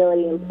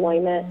disability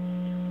employment,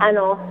 and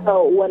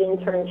also what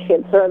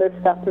internships or other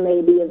stuff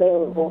may be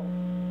available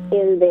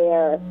in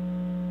their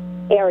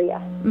area.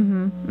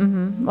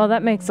 Well,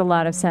 that makes a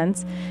lot of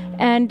sense.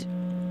 And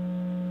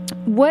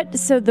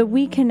so the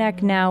We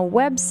Connect Now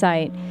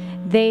website,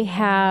 they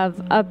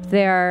have up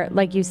there,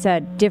 like you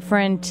said,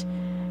 different.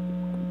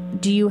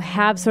 Do you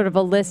have sort of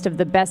a list of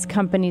the best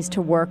companies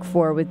to work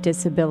for with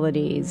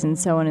disabilities and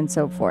so on and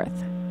so forth?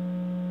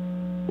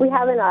 We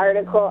have an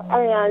article,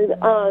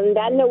 and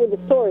that note with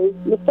the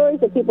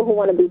stories of people who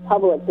want to be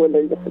public with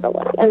their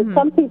disability. And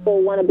some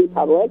people want to be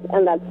public,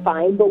 and that's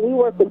fine, but we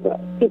work with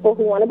people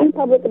who want to be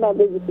public about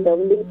their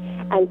disability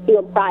and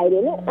feel pride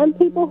in it, and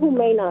people who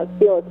may not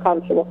feel as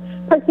comfortable,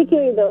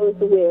 particularly those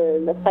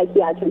with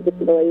psychiatric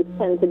disabilities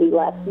tend to be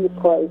less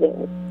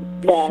disclosing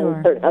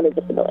than certain other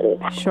disabilities.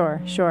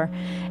 Sure.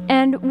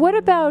 And what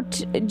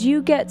about, do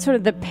you get sort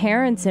of the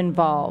parents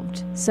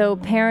involved? So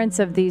parents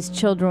of these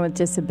children with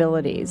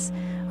disabilities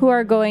who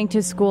are going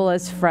to school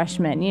as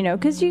freshmen, you know,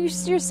 because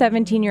you're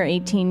 17, you're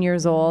 18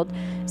 years old.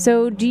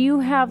 So do you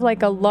have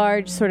like a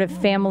large sort of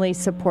family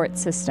support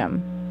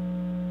system?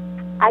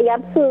 I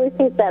absolutely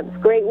think that's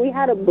great. We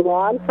had a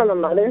blog from a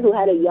mother who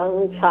had a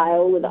young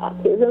child with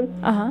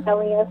autism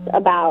telling us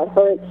about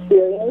her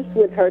experience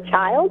with her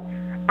child.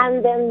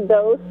 And then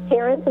those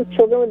parents of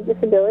children with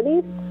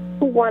disabilities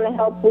who want to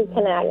help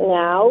reconnect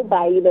now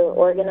by either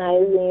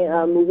organizing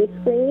a movie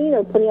screening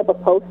or putting up a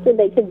poster,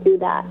 they could do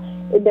that.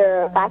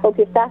 They're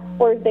faculty, staff,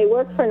 or they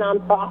work for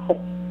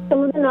nonprofits.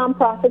 Some of the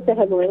nonprofits that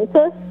have linked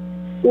us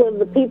with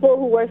the people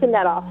who work in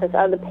that office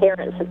are the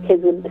parents of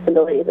kids with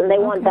disabilities, and they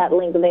want that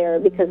link there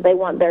because they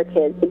want their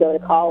kids to go to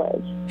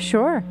college.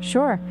 Sure.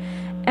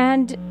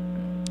 And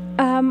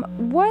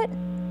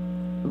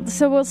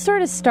so we'll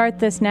sort of start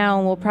this now,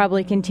 and we'll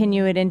probably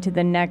continue it into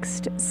the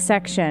next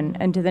section,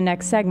 into the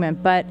next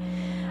segment. But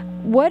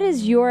what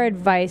is your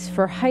advice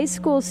for high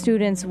school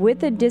students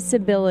with a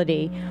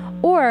disability,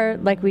 or,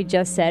 like we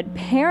just said,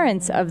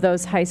 parents of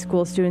those high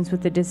school students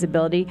with a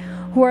disability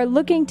who are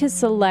looking to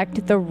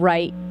select the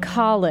right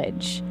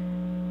college?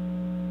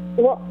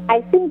 Well,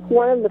 I think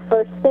one of the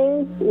first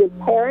things with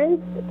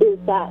parents is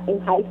that in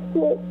high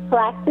school,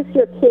 practice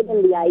your kid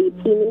in the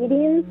IEP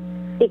meetings,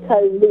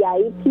 because the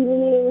IEP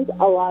meetings,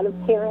 a lot of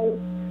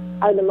parents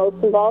are the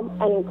most involved,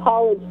 and in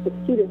college, the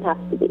student has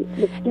to be.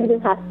 The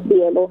student has to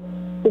be able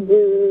to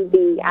do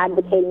the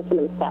advocating for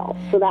themselves.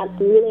 So that's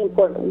really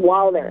important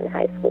while they're in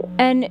high school.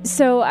 And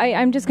so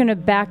I'm just going to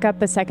back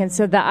up a second.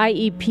 So the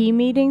IEP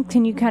meeting,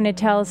 can you kind of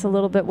tell us a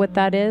little bit what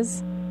that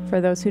is for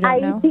those who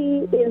don't know?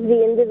 IEP is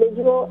the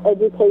individual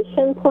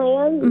education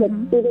plan that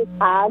students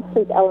have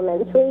since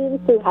elementary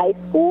through high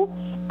school.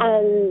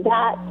 And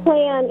that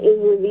plan is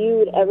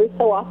reviewed every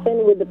so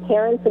often with the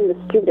parents and the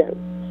students.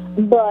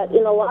 But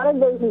in a lot of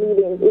those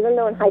meetings, even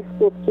though in high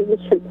school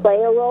students should play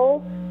a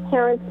role,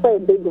 parents play a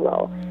big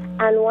role.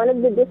 And one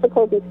of the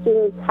difficulties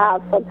students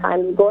have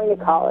sometimes going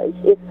to college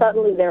is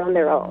suddenly they're on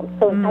their own.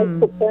 So in high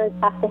school, parents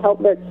have to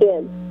help their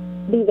kids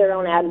be their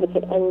own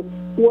advocate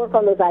and work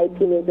on those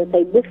IEP needs and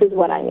say, this is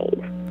what I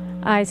need.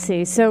 I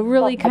see. So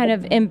really kind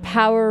of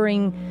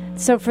empowering.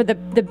 So for the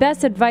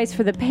best advice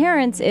for the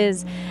parents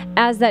is,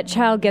 as that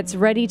child gets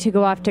ready to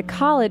go off to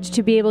college,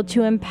 to be able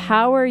to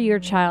empower your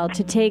child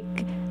to take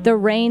the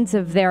reins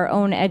of their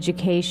own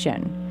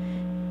education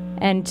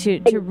and to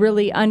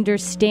really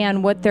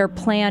understand what their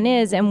plan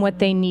is and what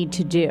they need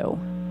to do.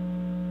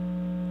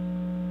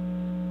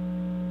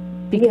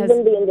 Give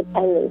them the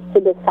independence to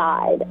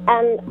decide.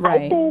 And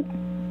I think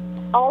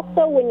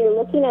also when you're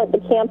looking at the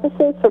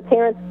campuses for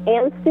parents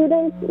and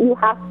students, you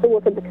have to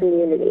look at the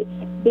community.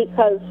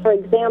 Because, for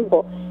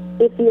example,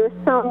 if you're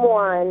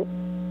someone,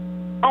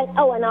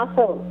 and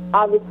also,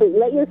 obviously,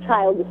 let your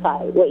child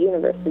decide what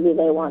university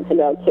they want to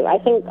go to. I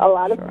think a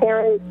lot of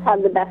parents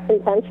have the best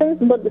intentions,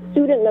 but the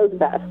student knows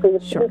best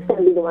because the student's going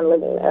to be the one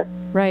living there.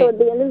 Right. So at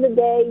the end of the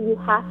day, you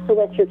have to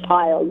let your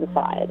child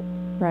decide.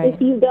 Right.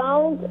 If you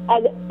don't,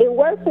 it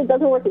works, it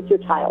doesn't work, it's your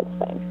child's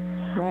thing.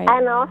 Right.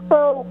 And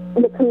also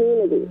the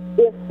community.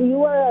 If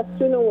you are a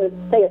student with,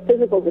 say, a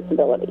physical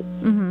disability,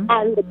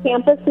 and the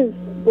campus is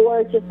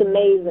gorgeous,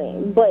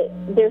 amazing, but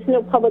there's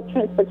no public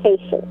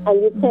transportation,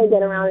 and you can't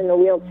get around in a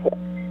wheelchair,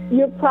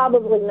 you're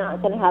probably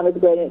not going to have as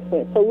great an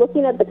experience. So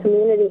looking at the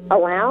community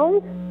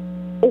around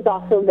is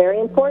also very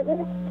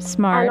important.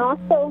 Smart. And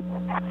also,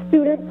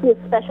 students with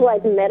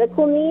specialized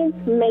medical needs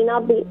may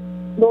not be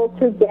able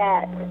to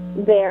get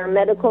their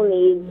medical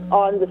needs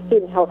on the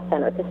student health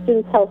center. The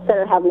student health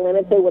center have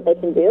limited what they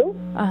can do.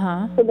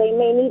 So they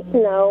may need to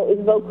know, is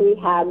voc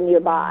rehab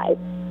nearby?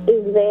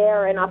 Is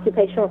there an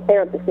occupational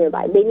therapist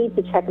nearby? They need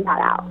to check that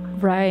out.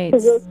 Right.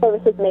 Because those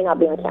services may not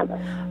be on campus.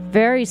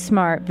 Very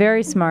smart,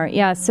 very smart.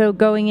 Yeah, so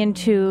going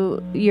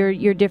into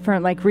your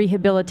different, like,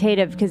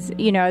 rehabilitative, because,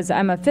 you know, as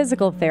I'm a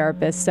physical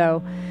therapist,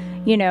 so,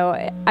 you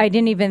know, I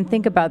didn't even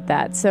think about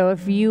that. So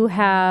if you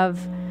have,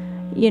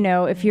 you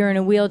know, if you're in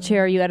a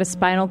wheelchair, you had a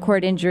spinal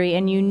cord injury,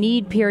 and you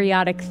need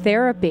periodic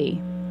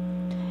therapy,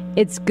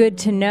 it's good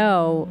to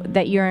know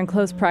that you're in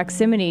close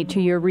proximity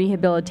to your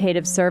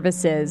rehabilitative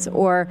services.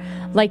 Or,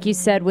 like you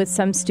said, with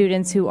some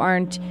students who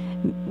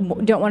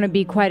don't want to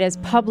be quite as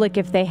public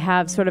if they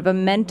have sort of a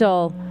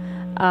mental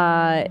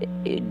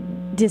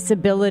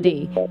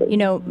disability, you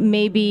know,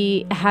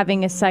 maybe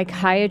having a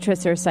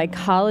psychiatrist or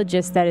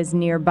psychologist that is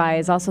nearby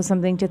is also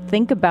something to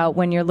think about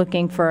when you're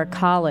looking for a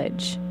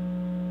college.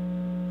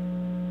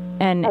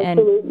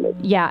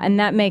 Absolutely. And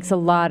that makes a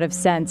lot of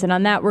sense. And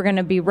on that, we're going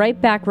to be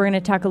right back. We're going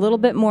to talk a little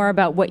bit more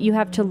about what you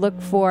have to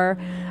look for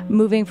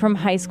moving from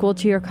high school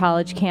to your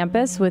college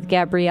campus with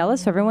Gabriela.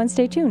 So everyone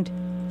stay tuned.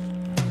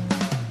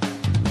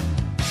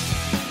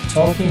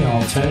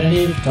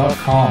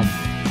 TalkingAlternative.com.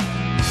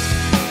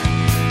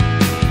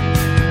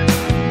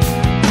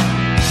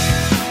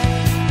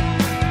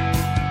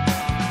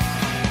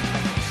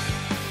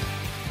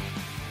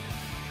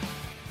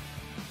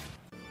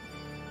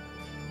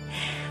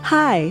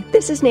 Hi,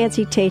 this is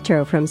Nancy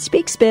Tatro from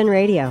Speak Spin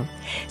Radio.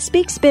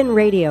 Speak Spin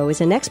Radio is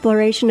an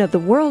exploration of the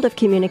world of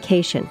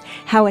communication,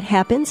 how it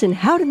happens and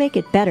how to make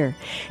it better,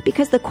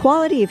 because the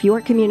quality of your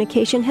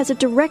communication has a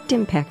direct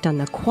impact on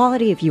the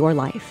quality of your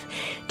life.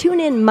 Tune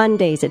in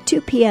Mondays at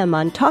 2 p.m.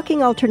 on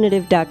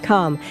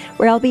TalkingAlternative.com,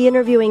 where I'll be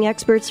interviewing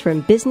experts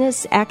from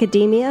business,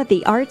 academia,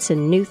 the arts,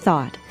 and new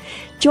thought.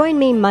 Join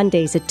me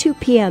Mondays at 2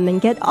 p.m.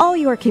 and get all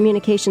your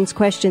communications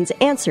questions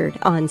answered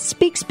on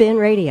Speak Spin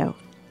Radio.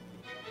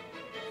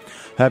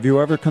 Have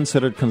you ever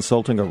considered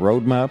consulting a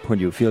roadmap when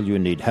you feel you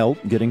need help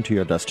getting to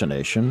your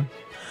destination?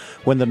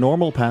 When the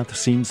normal path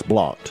seems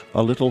blocked,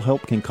 a little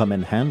help can come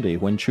in handy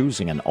when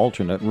choosing an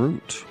alternate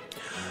route.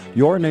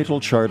 Your natal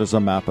chart is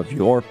a map of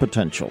your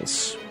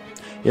potentials.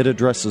 It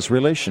addresses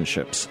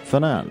relationships,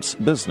 finance,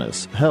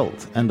 business,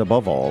 health, and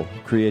above all,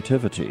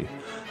 creativity.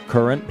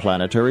 Current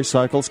planetary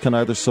cycles can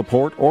either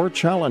support or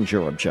challenge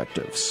your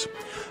objectives.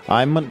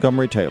 I'm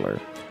Montgomery Taylor.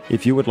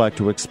 If you would like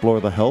to explore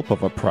the help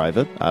of a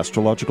private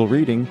astrological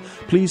reading,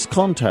 please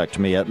contact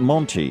me at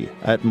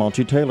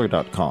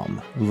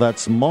monty@montytaylor.com.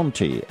 That's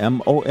Monty,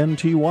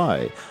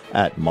 M-O-N-T-Y,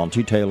 at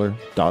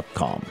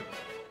montytaylor.com.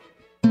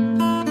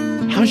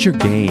 How's your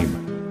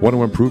game? Want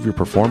to improve your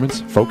performance,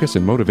 focus,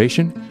 and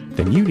motivation?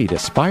 Then you need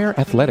Aspire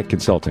Athletic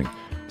Consulting.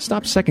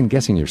 Stop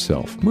second-guessing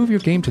yourself. Move your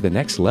game to the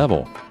next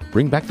level.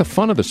 Bring back the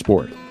fun of the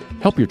sport.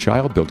 Help your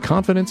child build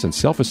confidence and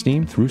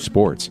self-esteem through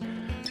sports.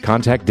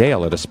 Contact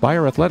Dale at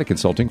Aspire Athletic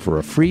Consulting for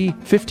a free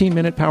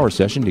 15-minute power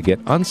session to get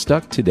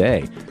unstuck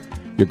today.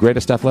 Your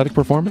greatest athletic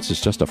performance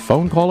is just a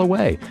phone call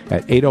away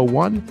at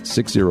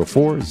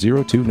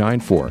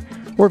 801-604-0294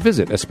 or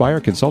visit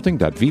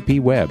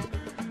aspireconsulting.vpweb.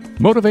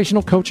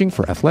 Motivational coaching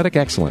for athletic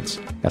excellence.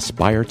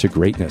 Aspire to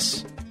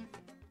greatness.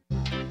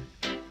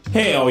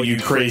 Hey, all you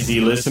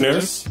crazy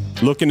listeners.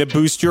 Looking to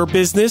boost your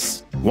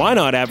business? Why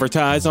not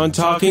advertise on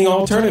Talking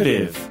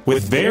Alternative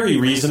with very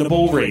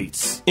reasonable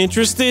rates?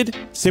 Interested?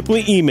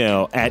 Simply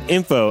email at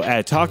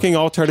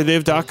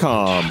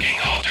info@talkingalternative.com. Talking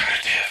Alternative.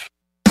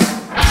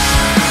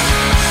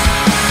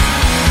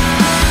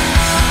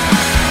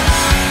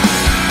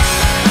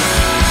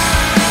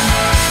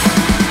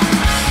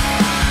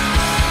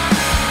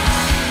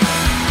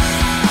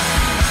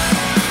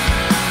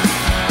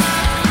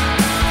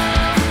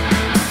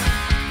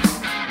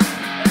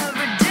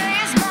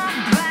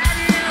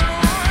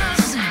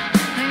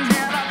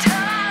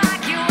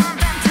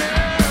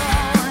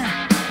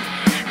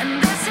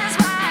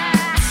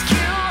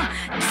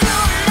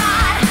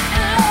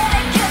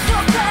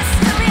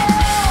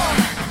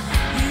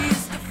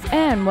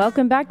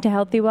 Welcome back to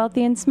Healthy,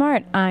 Wealthy, and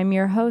Smart. I'm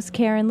your host,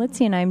 Karen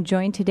Litzy, and I'm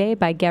joined today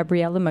by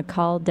Gabriela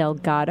McCall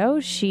Delgado.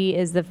 She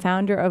is the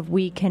founder of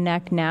We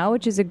Connect Now,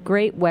 which is a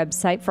great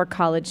website for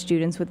college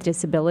students with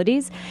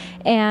disabilities.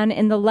 And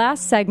in the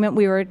last segment,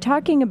 we were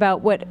talking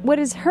about what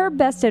is her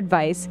best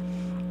advice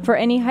for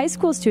any high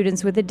school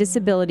students with a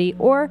disability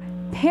or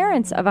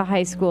parents of a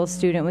high school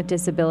student with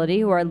disability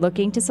who are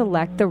looking to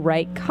select the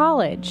right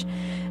college.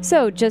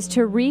 So just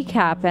to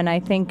recap, and I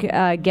think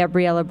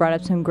Gabriela brought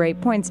up some great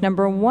points.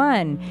 Number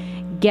one,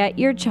 get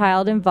your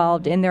child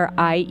involved in their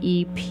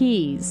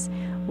IEPs,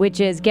 which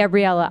is,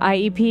 Gabriela,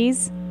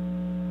 IEPs?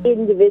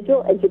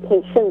 Individual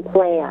Education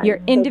Plan. Your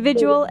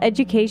individual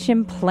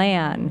education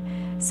plan.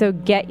 So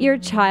get your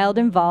child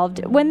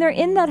involved when they're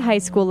in that high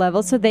school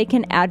level so they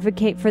can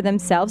advocate for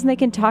themselves and they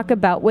can talk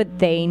about what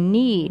they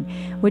need,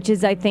 which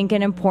is, I think,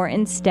 an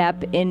important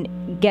step in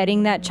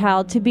getting that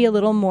child to be a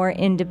little more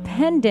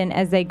independent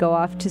as they go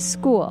off to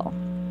school.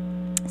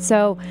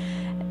 So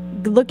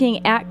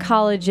looking at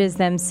colleges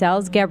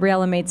themselves,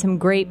 Gabriela made some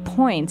great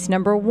points.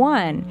 Number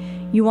one,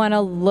 you want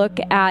to look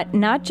at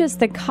not just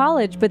the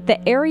college, but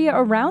the area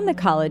around the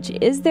college.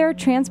 Is there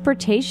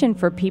transportation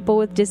for people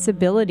with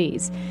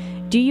disabilities?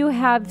 Do you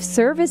have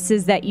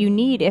services that you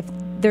need if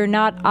they're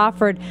not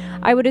offered?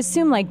 I would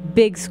assume like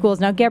big schools.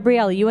 Now,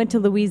 Gabriela, you went to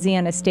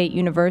Louisiana State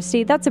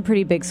University. That's a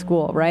pretty big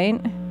school, right?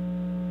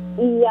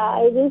 Yeah,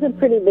 it is a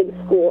pretty big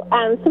school.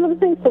 Some of the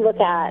things to look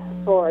at,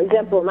 for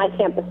example, my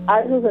campus,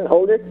 ours is an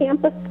older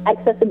campus,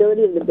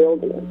 accessibility of the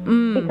building.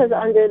 Because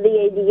under the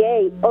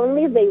ADA,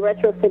 only if they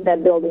retrofit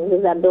that building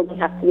does that building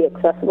have to be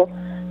accessible.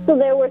 So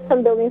there were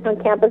some buildings on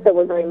campus that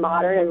were very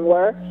modern and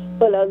were,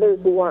 but others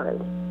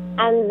weren't.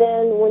 And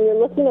then when you're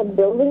looking at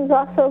buildings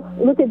also,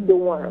 look at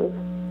dorms.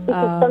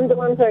 Because some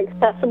dorms are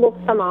accessible,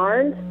 some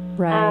aren't.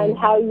 Right. And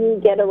how you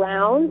get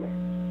around.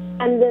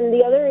 And then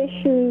the other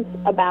issues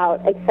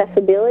about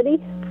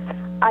accessibility,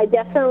 I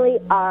definitely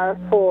are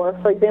for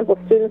example,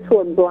 students who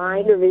are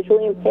blind or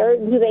visually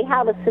impaired. Do they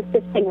have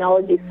assistive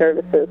technology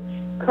services?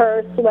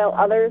 curse while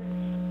others,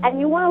 and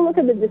you want to look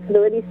at the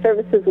Disability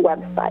Services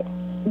website,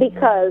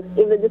 because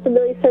if the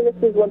Disability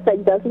Services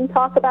website doesn't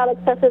talk about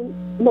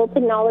accessible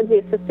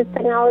technology, assistive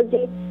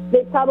technology,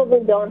 they probably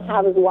don't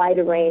have as wide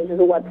a range as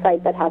a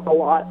website that has a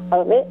lot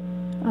of it.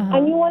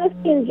 And you want to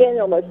see in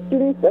general, are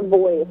students a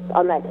voice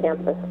on that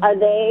campus? Are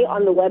they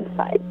on the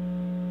website?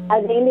 Are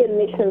they in the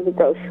admissions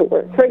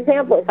brochure? For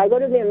example, if I go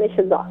to the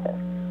admissions office,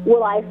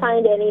 will I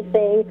find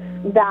anything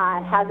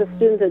that has a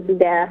student that's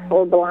deaf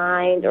or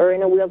blind or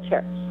in a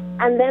wheelchair?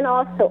 And then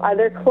also, are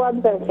there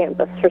clubs on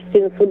campus for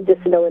students with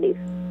disabilities?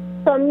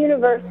 Some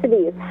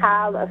universities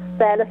have a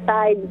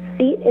set-aside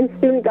seat in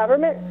student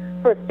government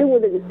for a student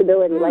with a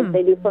disability, like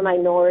they do for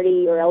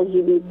minority or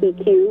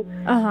LGBTQ.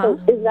 So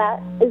is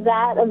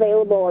that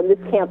available on this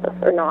campus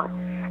or not?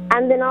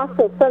 And then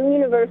also, some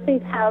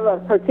universities have a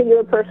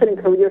particular person in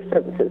career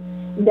services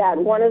that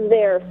one of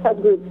their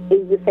subgroups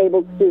is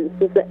disabled students.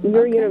 Does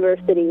your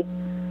university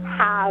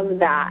have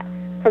that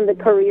from the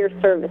career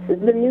services?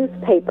 The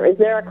newspaper, is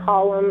there a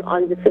column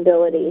on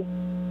disability?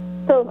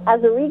 So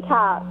as a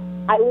recap,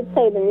 I would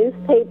say the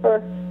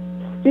newspaper,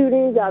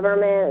 student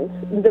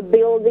government, the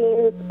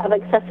buildings of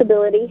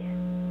accessibility,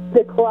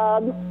 the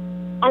club,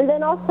 and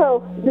then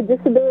also the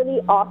disability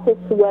office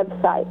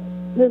website.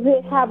 Does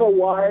it have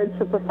awards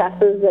for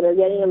professors that are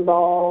getting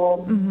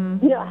involved?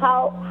 You know,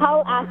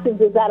 how active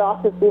does that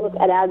office look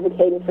at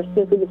advocating for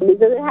students with disabilities?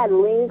 Does it have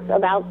links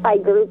of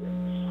outside groups?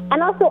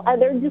 And also, are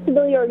there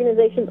disability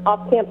organizations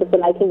off campus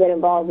that I can get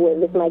involved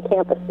with if my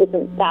campus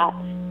isn't that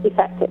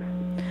effective?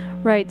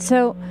 Right.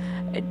 So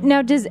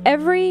now, does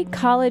every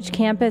college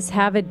campus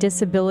have a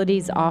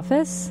disabilities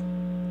office?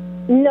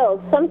 No.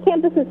 Some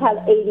campuses have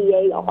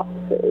ADA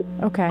offices.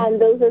 Okay.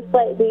 And those are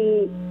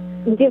slightly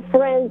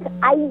different.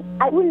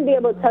 I wouldn't be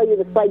able to tell you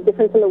the slight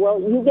difference in the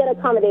world. You get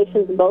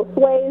accommodations both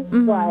ways,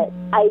 but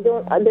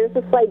there's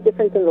a slight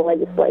difference in the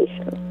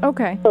legislation.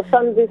 Okay. So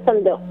some do,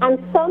 some don't. And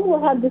some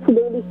will have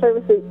disability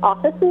services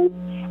offices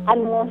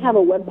and won't have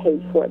a web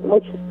page for them,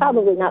 which is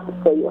probably not the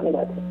school you want to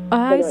go to.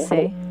 I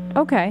see.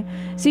 Okay.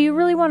 So you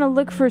really want to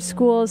look for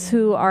schools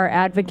who are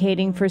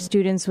advocating for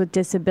students with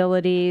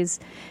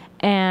disabilities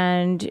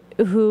and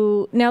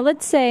who, now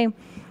let's say,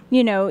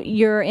 you know,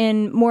 you're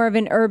in more of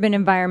an urban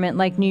environment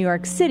like New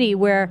York City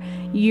where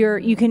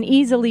you can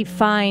easily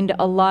find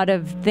a lot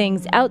of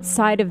things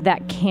outside of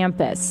that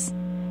campus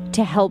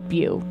to help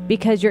you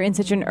because you're in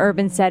such an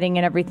urban setting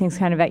and everything's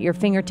kind of at your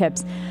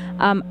fingertips.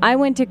 I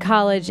went to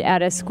college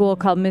at a school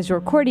called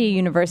Misericordia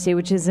University,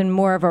 which is in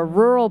more of a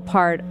rural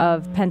part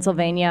of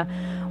Pennsylvania,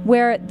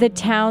 where the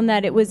town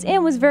that it was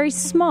in was very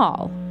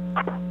small.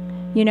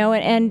 You know,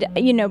 and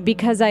you know,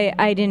 because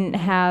I didn't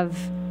have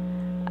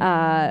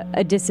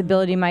a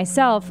disability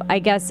myself, I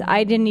guess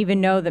I didn't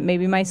even know that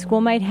maybe my school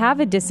might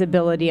have a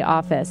disability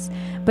office.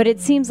 But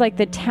it seems like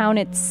the town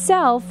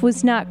itself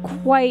was not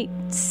quite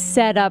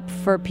set up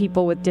for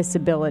people with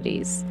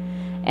disabilities.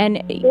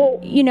 And,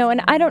 you know,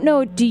 and I don't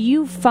know, do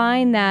you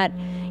find that,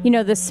 you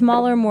know, the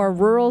smaller, more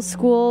rural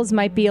schools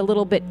might be a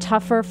little bit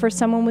tougher for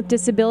someone with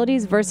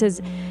disabilities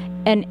versus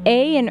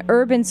an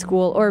urban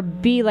school, or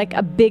B, like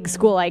a big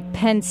school like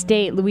Penn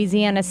State,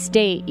 Louisiana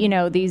State, you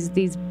know, these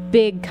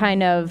big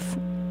kind of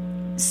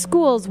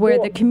schools where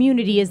the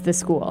community is the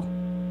school?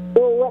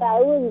 Well, what I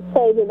would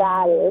say to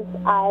that is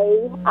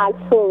I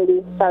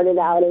actually started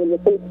out in a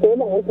different school.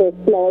 I went to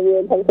a small area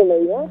in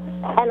Pennsylvania,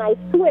 and I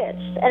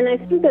switched. And I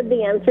think that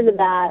the answer to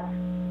that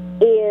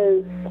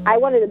is I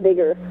wanted a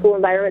bigger school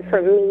environment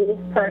for me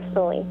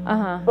personally.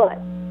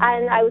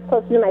 And I was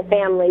closer to my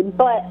family.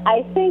 But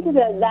I think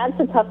that that's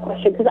a tough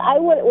question because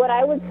what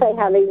I would say,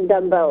 having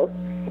done both,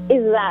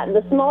 is that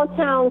the small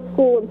town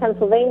school in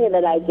Pennsylvania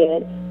that I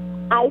did,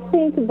 I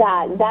think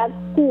that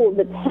school,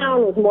 the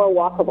town, was more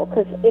walkable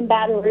because in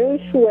Baton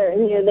Rouge, where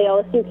near the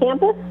LSU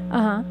campus,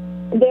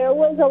 there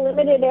was a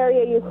limited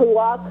area you could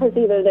walk because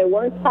either there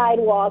weren't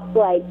sidewalks,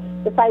 like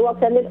the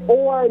sidewalks ended,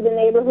 or the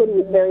neighborhood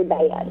was very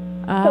bad.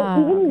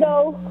 So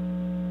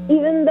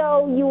even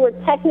though you were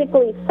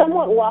technically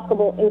somewhat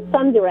walkable in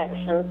some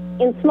directions,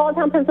 in small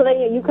town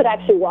Pennsylvania, you could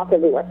actually walk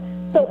everywhere.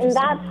 So in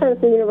that sense,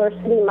 the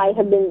university might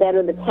have been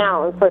better the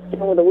town for a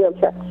student with a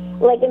wheelchair.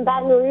 Like in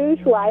Baton Rouge,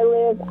 where I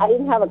lived, I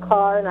didn't have a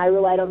car, and I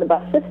relied on the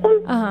bus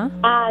system.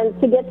 And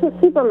to get to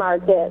a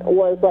supermarket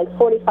was like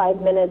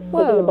 45 minutes,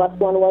 taking the bus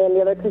one way and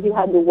the other because you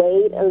had to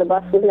wait, and the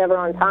bus was never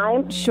on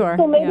time. Sure.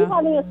 So maybe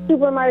having a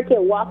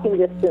supermarket walking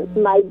distance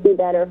might be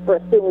better for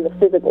a student with a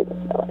physical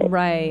disability.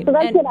 Right. So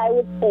that's what I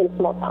would say in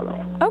small town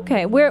life.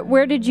 Okay.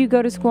 Where did you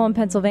go to school in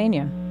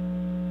Pennsylvania?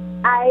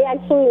 I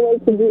actually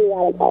went to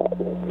Juniata College.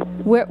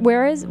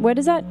 What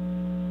is that?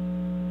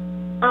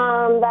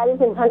 That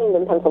is in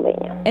Huntington,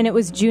 Pennsylvania. And it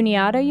was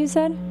Juniata, you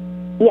said?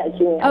 Yeah,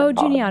 Juniata. Oh,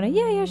 Juniata.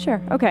 Yeah,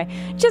 sure. Okay.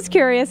 Just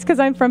curious because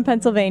I'm from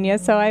Pennsylvania,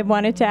 so I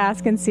wanted to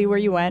ask and see where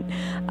you went.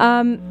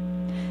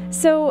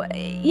 So,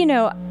 you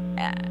know,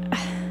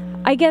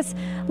 I guess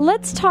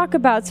let's talk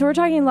about, so we're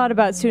talking a lot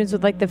about students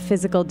with like the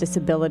physical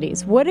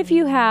disabilities. What if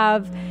you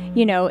have,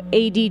 you know,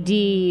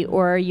 ADD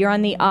or you're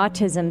on the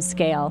autism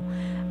scale?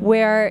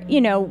 where,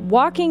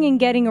 walking and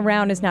getting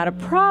around is not a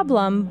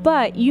problem,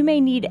 but you may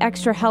need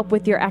extra help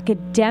with your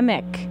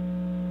academic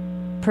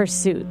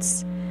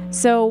pursuits.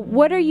 So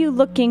what are you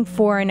looking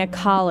for in a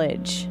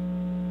college?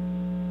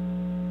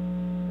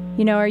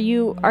 Are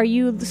you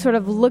sort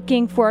of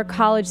looking for a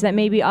college that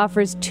maybe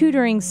offers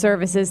tutoring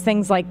services,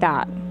 things like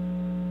that?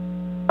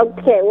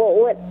 Okay,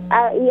 well,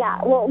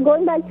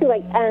 going back to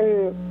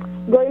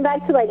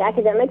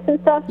academics and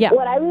stuff,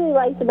 what I really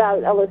liked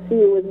about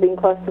LSU was being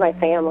close to my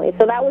family.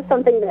 So that was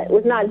something that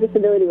was not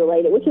disability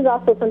related, which is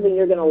also something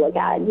you're going to look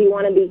at. Do you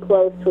want to be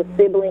close to a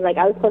sibling? Like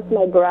I was close to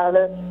my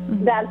brother,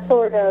 that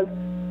sort of.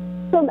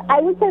 So I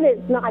would say that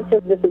it's not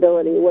just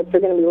disability, what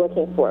you're going to be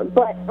looking for.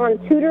 But on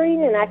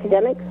tutoring and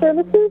academic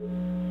services,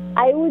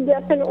 I would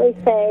definitely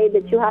say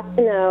that you have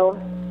to know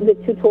the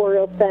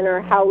tutorial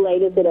center, how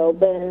late is it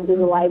open? Does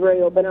the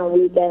library open on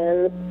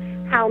weekends?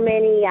 How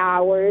many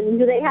hours?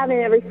 Do they have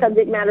in every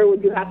subject matter?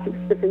 Would you have to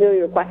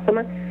specifically request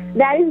someone?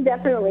 That is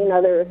definitely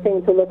another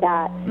thing to look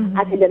at,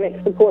 academic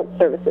support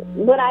services.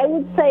 But I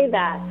would say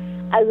that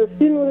as a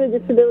student with a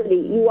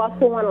disability, you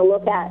also want to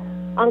look at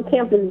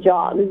on-campus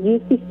jobs. Do you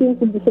see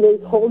students with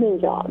disabilities holding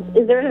jobs?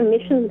 Is there an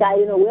admissions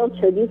guide in a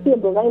wheelchair? Do you see a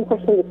blind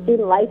person in the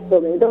student life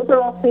building? Those are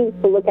all things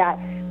to look at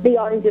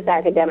beyond just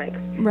academics.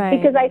 Right.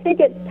 Because I think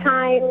at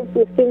times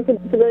with students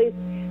with disabilities,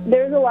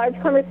 there's a large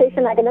conversation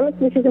on academics,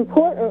 which is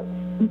important,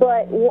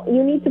 but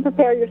you need to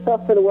prepare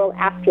yourself for the world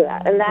after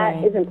that, and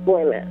that is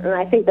employment. And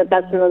I think that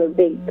that's another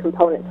big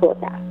component to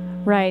look at.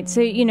 Right. So,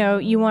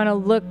 you want to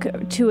look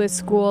to a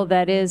school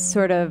that is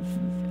sort of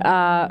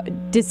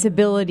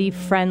disability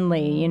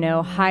friendly,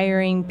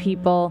 hiring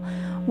people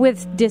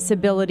with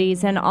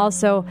disabilities and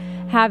also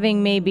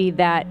having maybe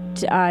that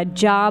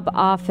job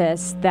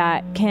office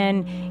that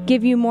can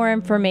give you more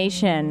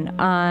information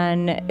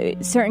on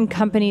certain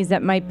companies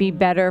that might be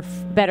better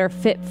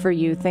fit for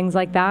you, things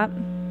like that?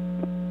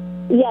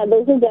 Yeah,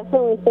 those are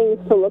definitely things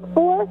to look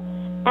for.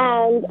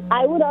 And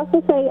I would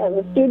also say, as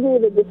a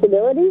student with a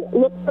disability,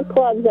 look for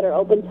clubs that are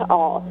open to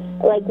all.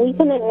 Like, we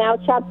can now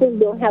chapters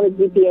don't have a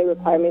GPA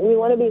requirement. We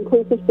want to be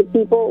inclusive to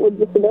people with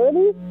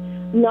disabilities,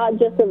 not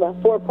just of a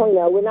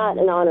 4.0. We're not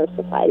an honor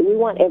society. We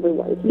want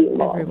everyone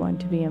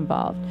to be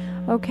involved.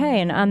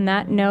 Okay, and on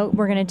that note,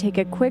 we're going to take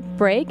a quick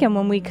break, and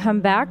when we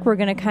come back, we're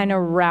going to kind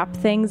of wrap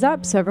things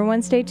up. So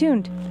everyone stay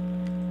tuned.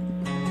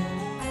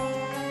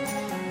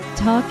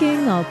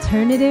 Talking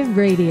Alternative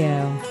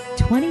Radio,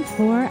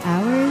 24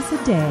 hours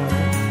a day.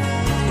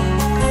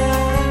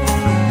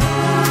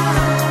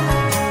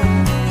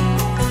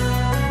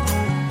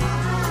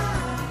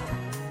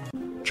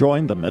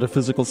 Join the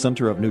Metaphysical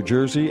Center of New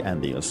Jersey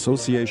and the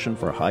Association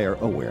for Higher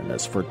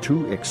Awareness for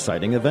 2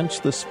 exciting events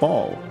this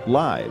fall,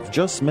 live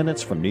just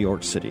minutes from New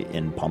York City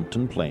in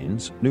Pompton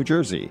Plains, New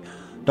Jersey.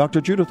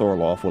 Dr. Judith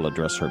Orloff will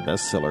address her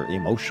bestseller,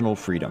 Emotional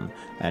Freedom,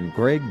 and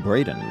Greg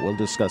Braden will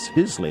discuss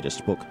his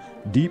latest book,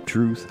 Deep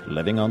Truth,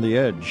 Living on the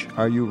Edge.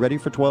 Are you ready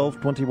for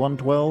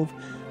 12/21/12?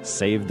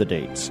 Save the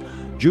dates.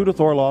 Judith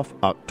Orloff,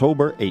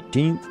 October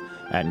 18th,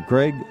 and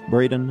Greg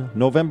Braden,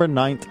 November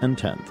 9th and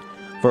 10th.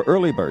 For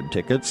early bird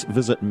tickets,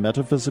 visit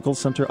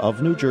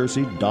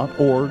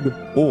metaphysicalcenterofnewjersey.org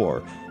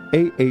or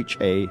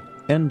ahanj.net.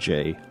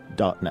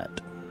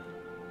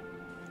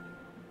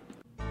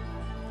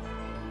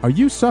 Are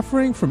you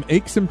suffering from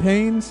aches and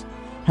pains?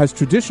 Has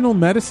traditional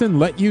medicine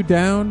let you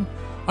down?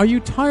 Are you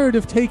tired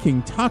of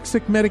taking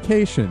toxic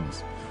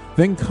medications?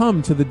 Then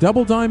come to the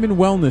Double Diamond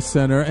Wellness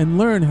Center and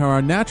learn how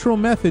our natural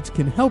methods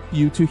can help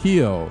you to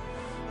heal.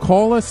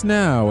 Call us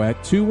now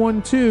at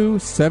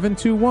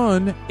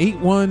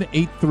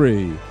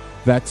 212-721-8183.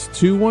 That's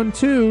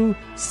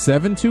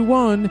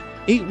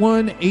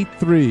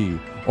 212-721-8183.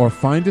 Or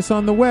find us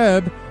on the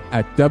web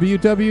at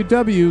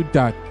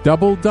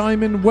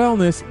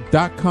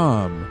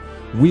www.doublediamondwellness.com.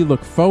 We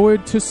look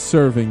forward to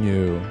serving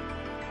you.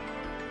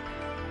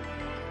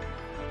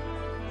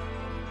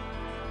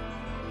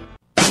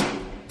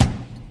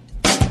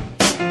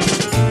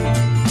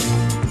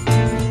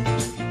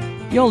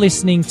 You're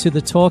listening to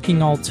the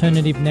Talking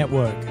Alternative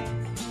Network.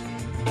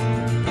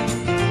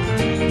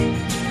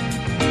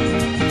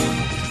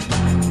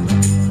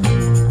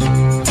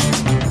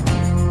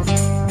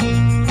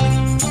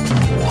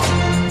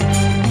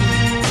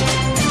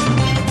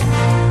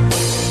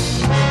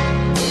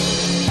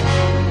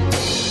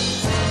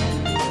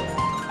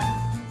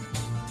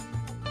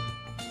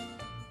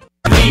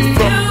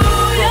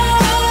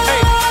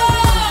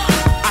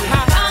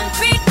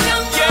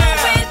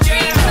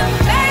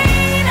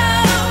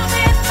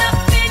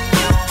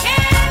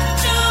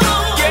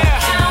 Yeah.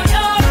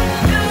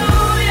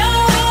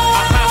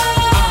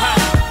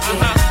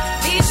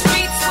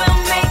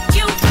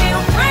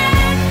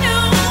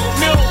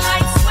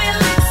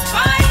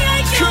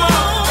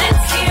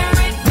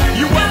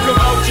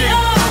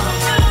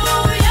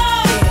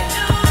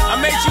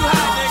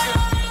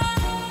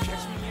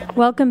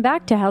 Welcome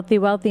back to Healthy,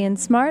 Wealthy, and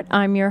Smart.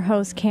 I'm your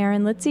host,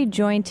 Karen Litzy,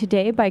 joined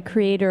today by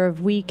creator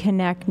of We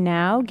Connect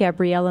Now,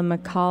 Gabriela and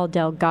McCall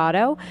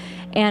Delgado.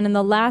 And in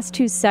the last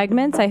two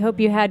segments, I hope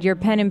you had your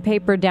pen and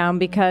paper down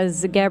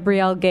because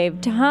Gabrielle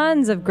gave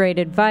tons of great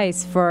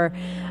advice for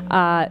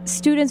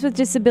students with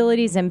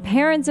disabilities and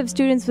parents of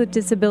students with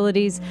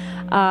disabilities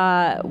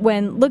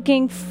when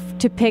looking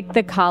to pick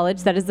the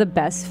college that is the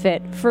best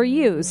fit for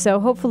you. So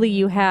hopefully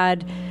you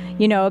had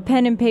a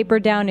pen and paper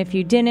down. If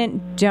you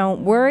didn't,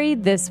 don't worry.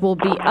 This will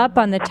be up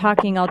on the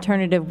Talking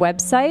Alternative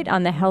website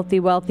on the Healthy,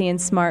 Wealthy, and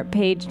Smart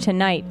page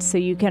tonight. So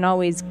you can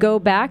always go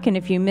back, and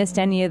if you missed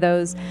any of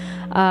those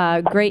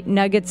great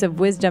nuggets of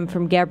wisdom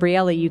from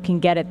Gabriela, you can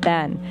get it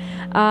then.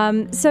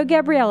 So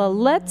Gabriela,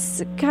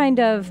 let's kind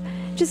of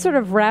just sort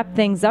of wrap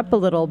things up a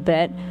little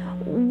bit.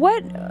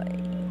 What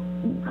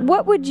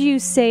would you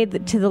say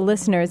to the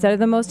listeners that are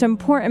the most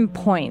important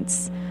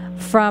points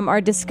from our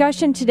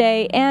discussion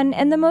today and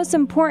the most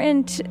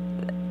important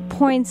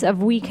points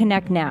of We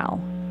Connect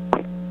Now?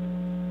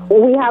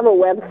 We have a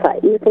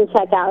website. You can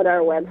check out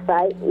our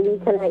website,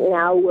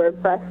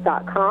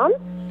 WeConnectNowWordPress.com,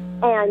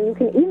 and you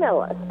can email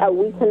us at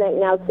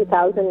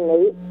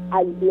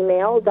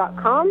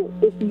WeConnectNow2008@gmail.com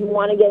if you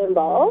want to get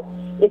involved,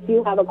 if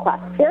you have a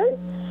question.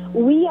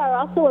 We are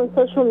also on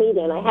social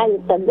media, and I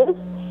hadn't said this,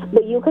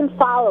 but you can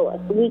follow us.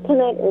 We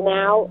Connect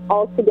Now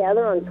all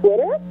together on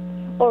Twitter,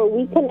 or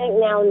We Connect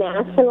Now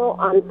National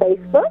on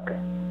Facebook.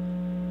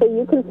 So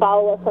you can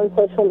follow us on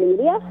social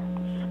media.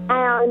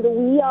 And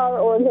we are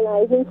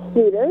organizing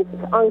students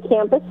on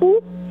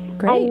campuses.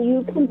 Great. And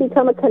you can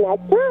become a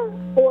connector,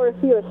 or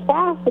if you're a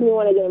staff and you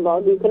want to get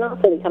involved, you can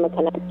also become a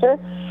connector.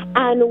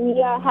 And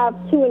we have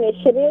two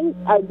initiatives,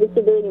 our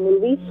disability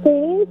movie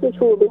screenings, which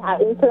we will be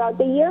having throughout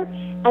the year,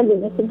 and the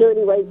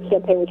Disability Rights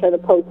Campaign, which are the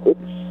posters.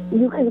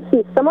 You can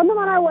see some of them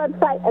on our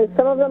website and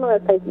some of them on our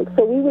Facebook.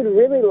 So we would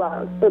really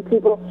love for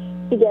people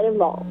to get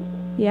involved.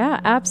 Yeah,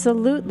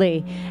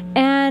 absolutely.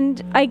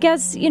 And I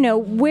guess,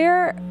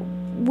 where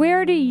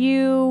do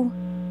you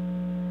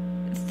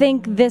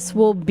think this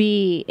will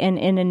be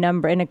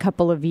in a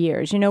couple of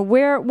years?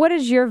 What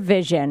is your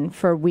vision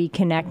for We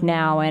Connect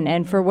Now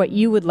and for what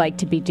you would like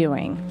to be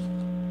doing?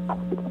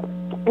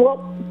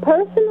 Well,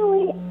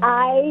 personally,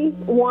 I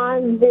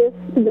want this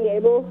to be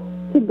able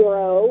to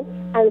grow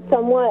and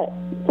somewhat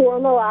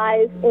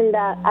formalized in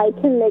that I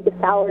can make a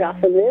salary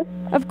off of this.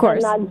 Of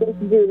course. And not just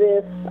do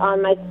this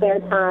on my spare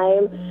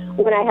time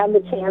when I have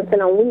the chance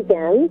and on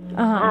weekends.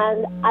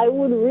 And I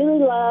would really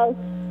love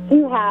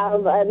to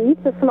have at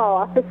least a small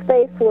office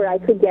space where I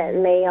could get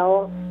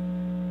mail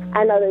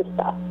and other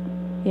stuff.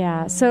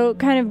 Yeah, so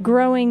kind of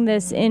growing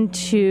this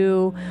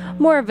into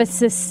more of a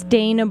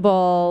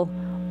sustainable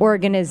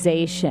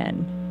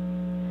organization.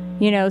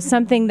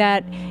 Something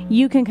that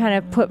you can kind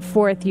of put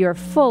forth your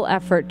full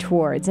effort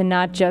towards and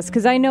not just,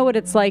 because I know what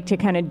it's like to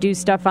kind of do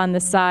stuff on the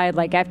side,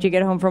 like after you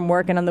get home from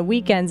work and on the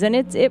weekends, and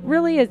it's a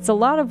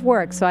lot of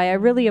work. So I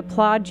really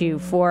applaud you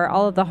for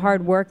all of the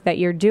hard work that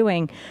you're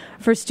doing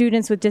for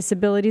students with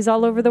disabilities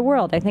all over the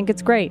world. I think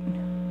it's great.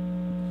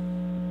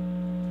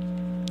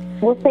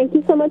 Well, thank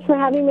you so much for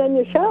having me on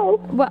your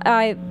show. Well,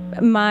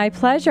 my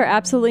pleasure.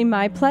 Absolutely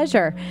my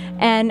pleasure.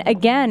 And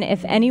again,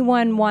 if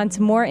anyone wants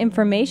more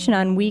information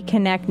on We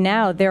Connect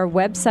Now, their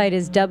website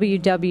is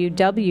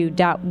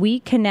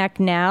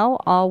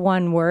www.weconnectnow, all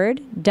one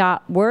word,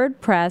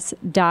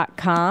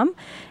 .wordpress.com.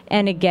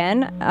 And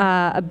again,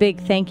 a big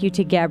thank you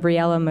to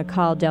Gabriela and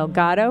McCall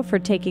Delgado for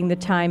taking the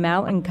time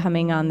out and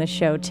coming on the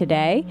show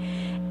today.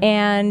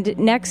 And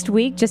next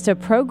week, just a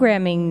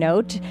programming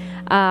note,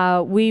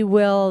 we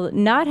will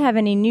not have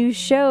any new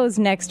shows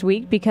next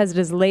week because it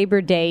is Labor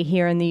Day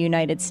here in the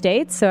United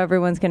States. So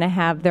everyone's going to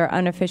have their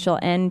unofficial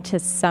end to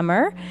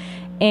summer.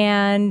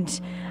 And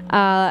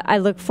I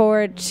look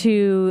forward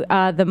to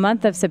the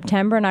month of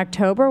September and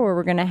October, where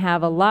we're going to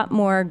have a lot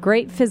more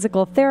great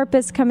physical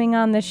therapists coming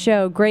on the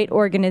show, great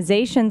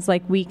organizations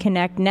like We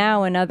Connect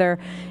Now and other,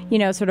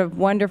 sort of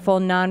wonderful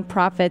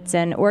nonprofits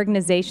and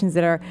organizations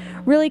that are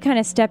really kind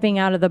of stepping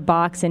out of the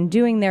box and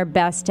doing their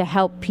best to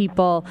help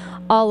people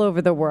all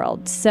over the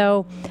world.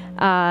 So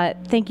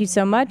thank you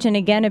so much. And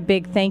again, a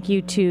big thank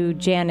you to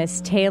Janice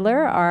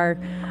Taylor,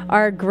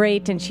 our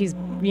great, and she's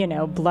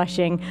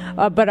blushing,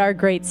 but our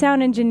great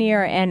sound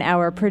engineer and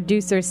our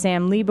producer,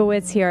 Sam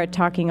Leibowitz, here at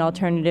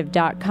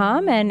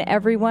TalkingAlternative.com. And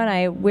everyone,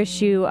 I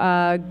wish you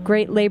a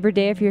great Labor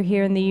Day if you're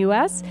here in the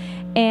U.S.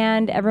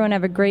 And everyone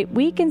have a great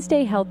week and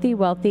stay healthy,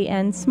 wealthy,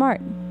 and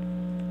smart.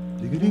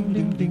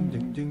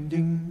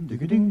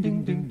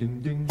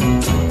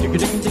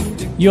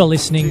 You're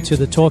listening to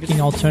the Talking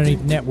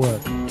Alternative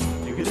Network.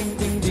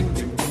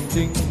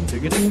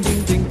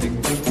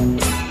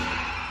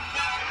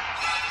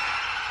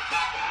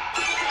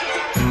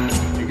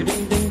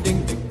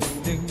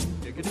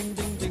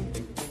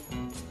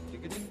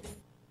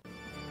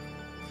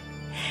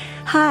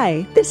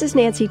 Hi, this is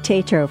Nancy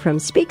Tatro from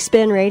Speak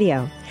Spin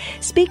Radio.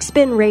 Speak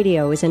Spin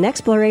Radio is an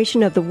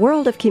exploration of the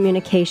world of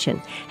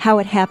communication, how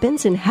it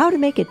happens and how to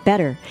make it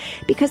better,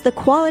 because the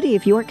quality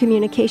of your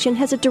communication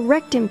has a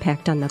direct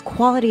impact on the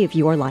quality of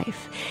your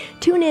life.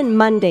 Tune in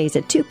Mondays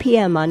at 2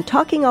 p.m. on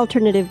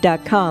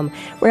TalkingAlternative.com,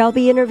 where I'll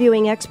be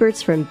interviewing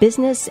experts from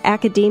business,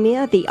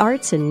 academia, the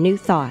arts, and new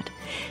thought.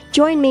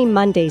 Join me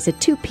Mondays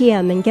at 2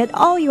 p.m. and get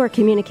all your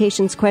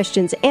communications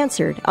questions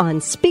answered on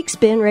Speak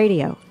Spin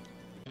Radio.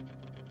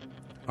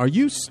 Are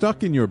you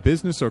stuck in your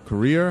business or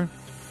career?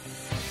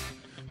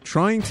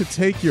 Trying to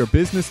take your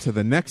business to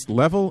the next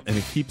level and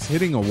it keeps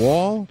hitting a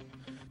wall?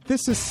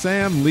 This is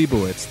Sam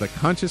Leibowitz, the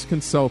Conscious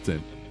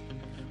Consultant.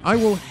 I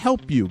will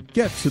help you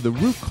get to the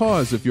root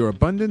cause of your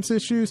abundance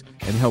issues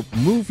and help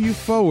move you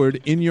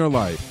forward in your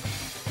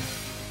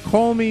life.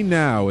 Call me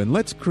now and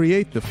let's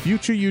create the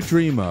future you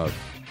dream of.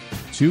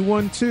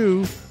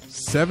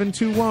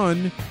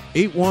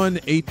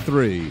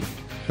 212-721-8183.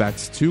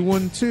 That's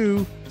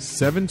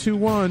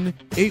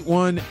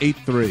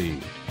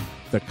 212-721-8183.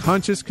 The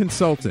Conscious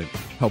Consultant,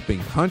 helping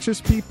conscious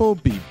people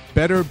be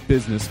better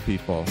business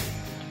people.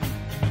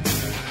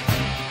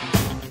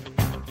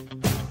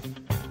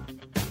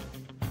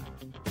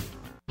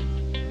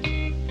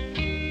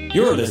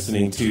 You're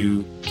listening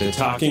to the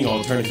Talking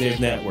Alternative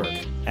Network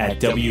at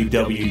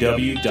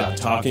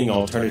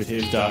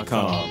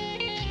www.talkingalternative.com.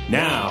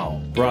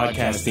 Now,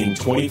 broadcasting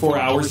 24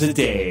 hours a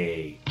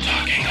day.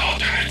 Talking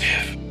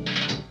Alternative.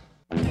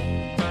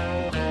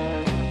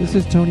 This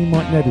is Tony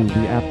Martignetti,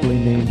 the aptly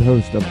named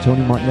host of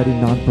Tony Martignetti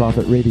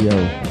Nonprofit Radio.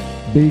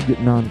 Big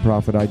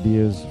nonprofit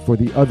ideas for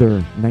the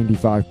other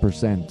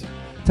 95%.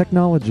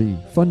 Technology,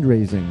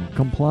 fundraising,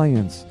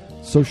 compliance,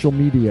 social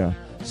media.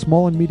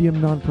 Small and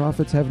medium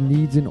nonprofits have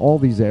needs in all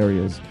these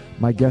areas.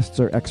 My guests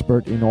are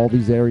expert in all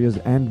these areas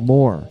and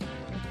more.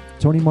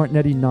 Tony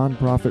Martignetti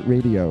Nonprofit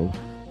Radio,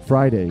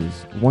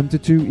 Fridays, 1 to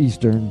 2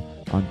 Eastern,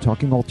 on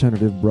Talking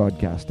Alternative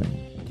Broadcasting.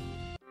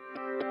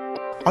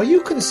 Are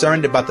you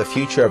concerned about the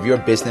future of your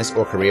business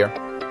or career?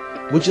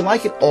 Would you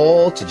like it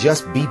all to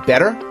just be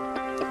better?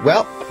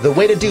 Well, the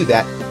way to do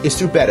that is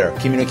through better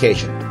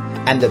communication.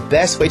 And the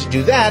best way to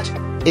do that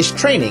is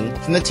training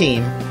from the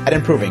team at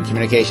Improving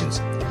Communications.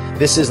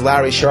 This is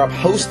Larry Sharp,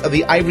 host of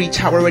the Ivory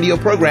Tower Radio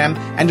program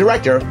and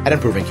director at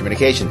Improving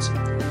Communications.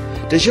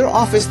 Does your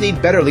office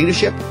need better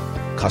leadership,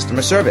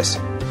 customer service,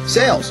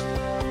 sales,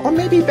 or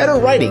maybe better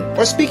writing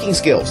or speaking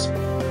skills?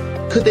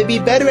 Could they be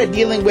better at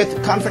dealing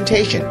with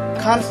confrontation,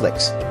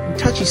 conflicts, and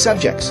touchy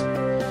subjects?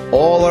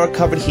 All are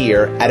covered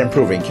here at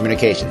Improving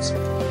Communications.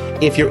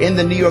 If you're in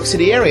the New York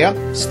City area,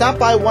 stop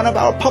by one of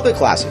our public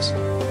classes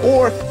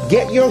or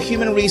get your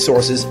human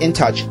resources in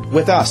touch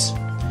with us.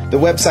 The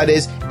website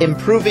is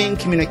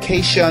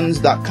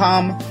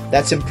improvingcommunications.com.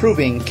 That's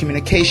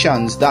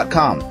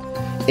improvingcommunications.com.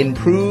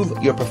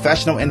 Improve your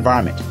professional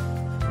environment.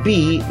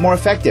 Be more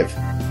effective.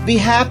 Be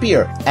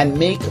happier and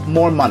make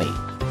more money.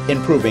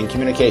 Improving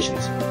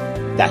Communications.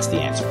 That's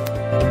the answer.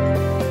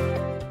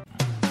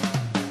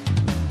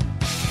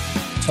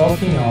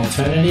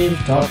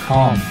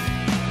 TalkingAlternative.com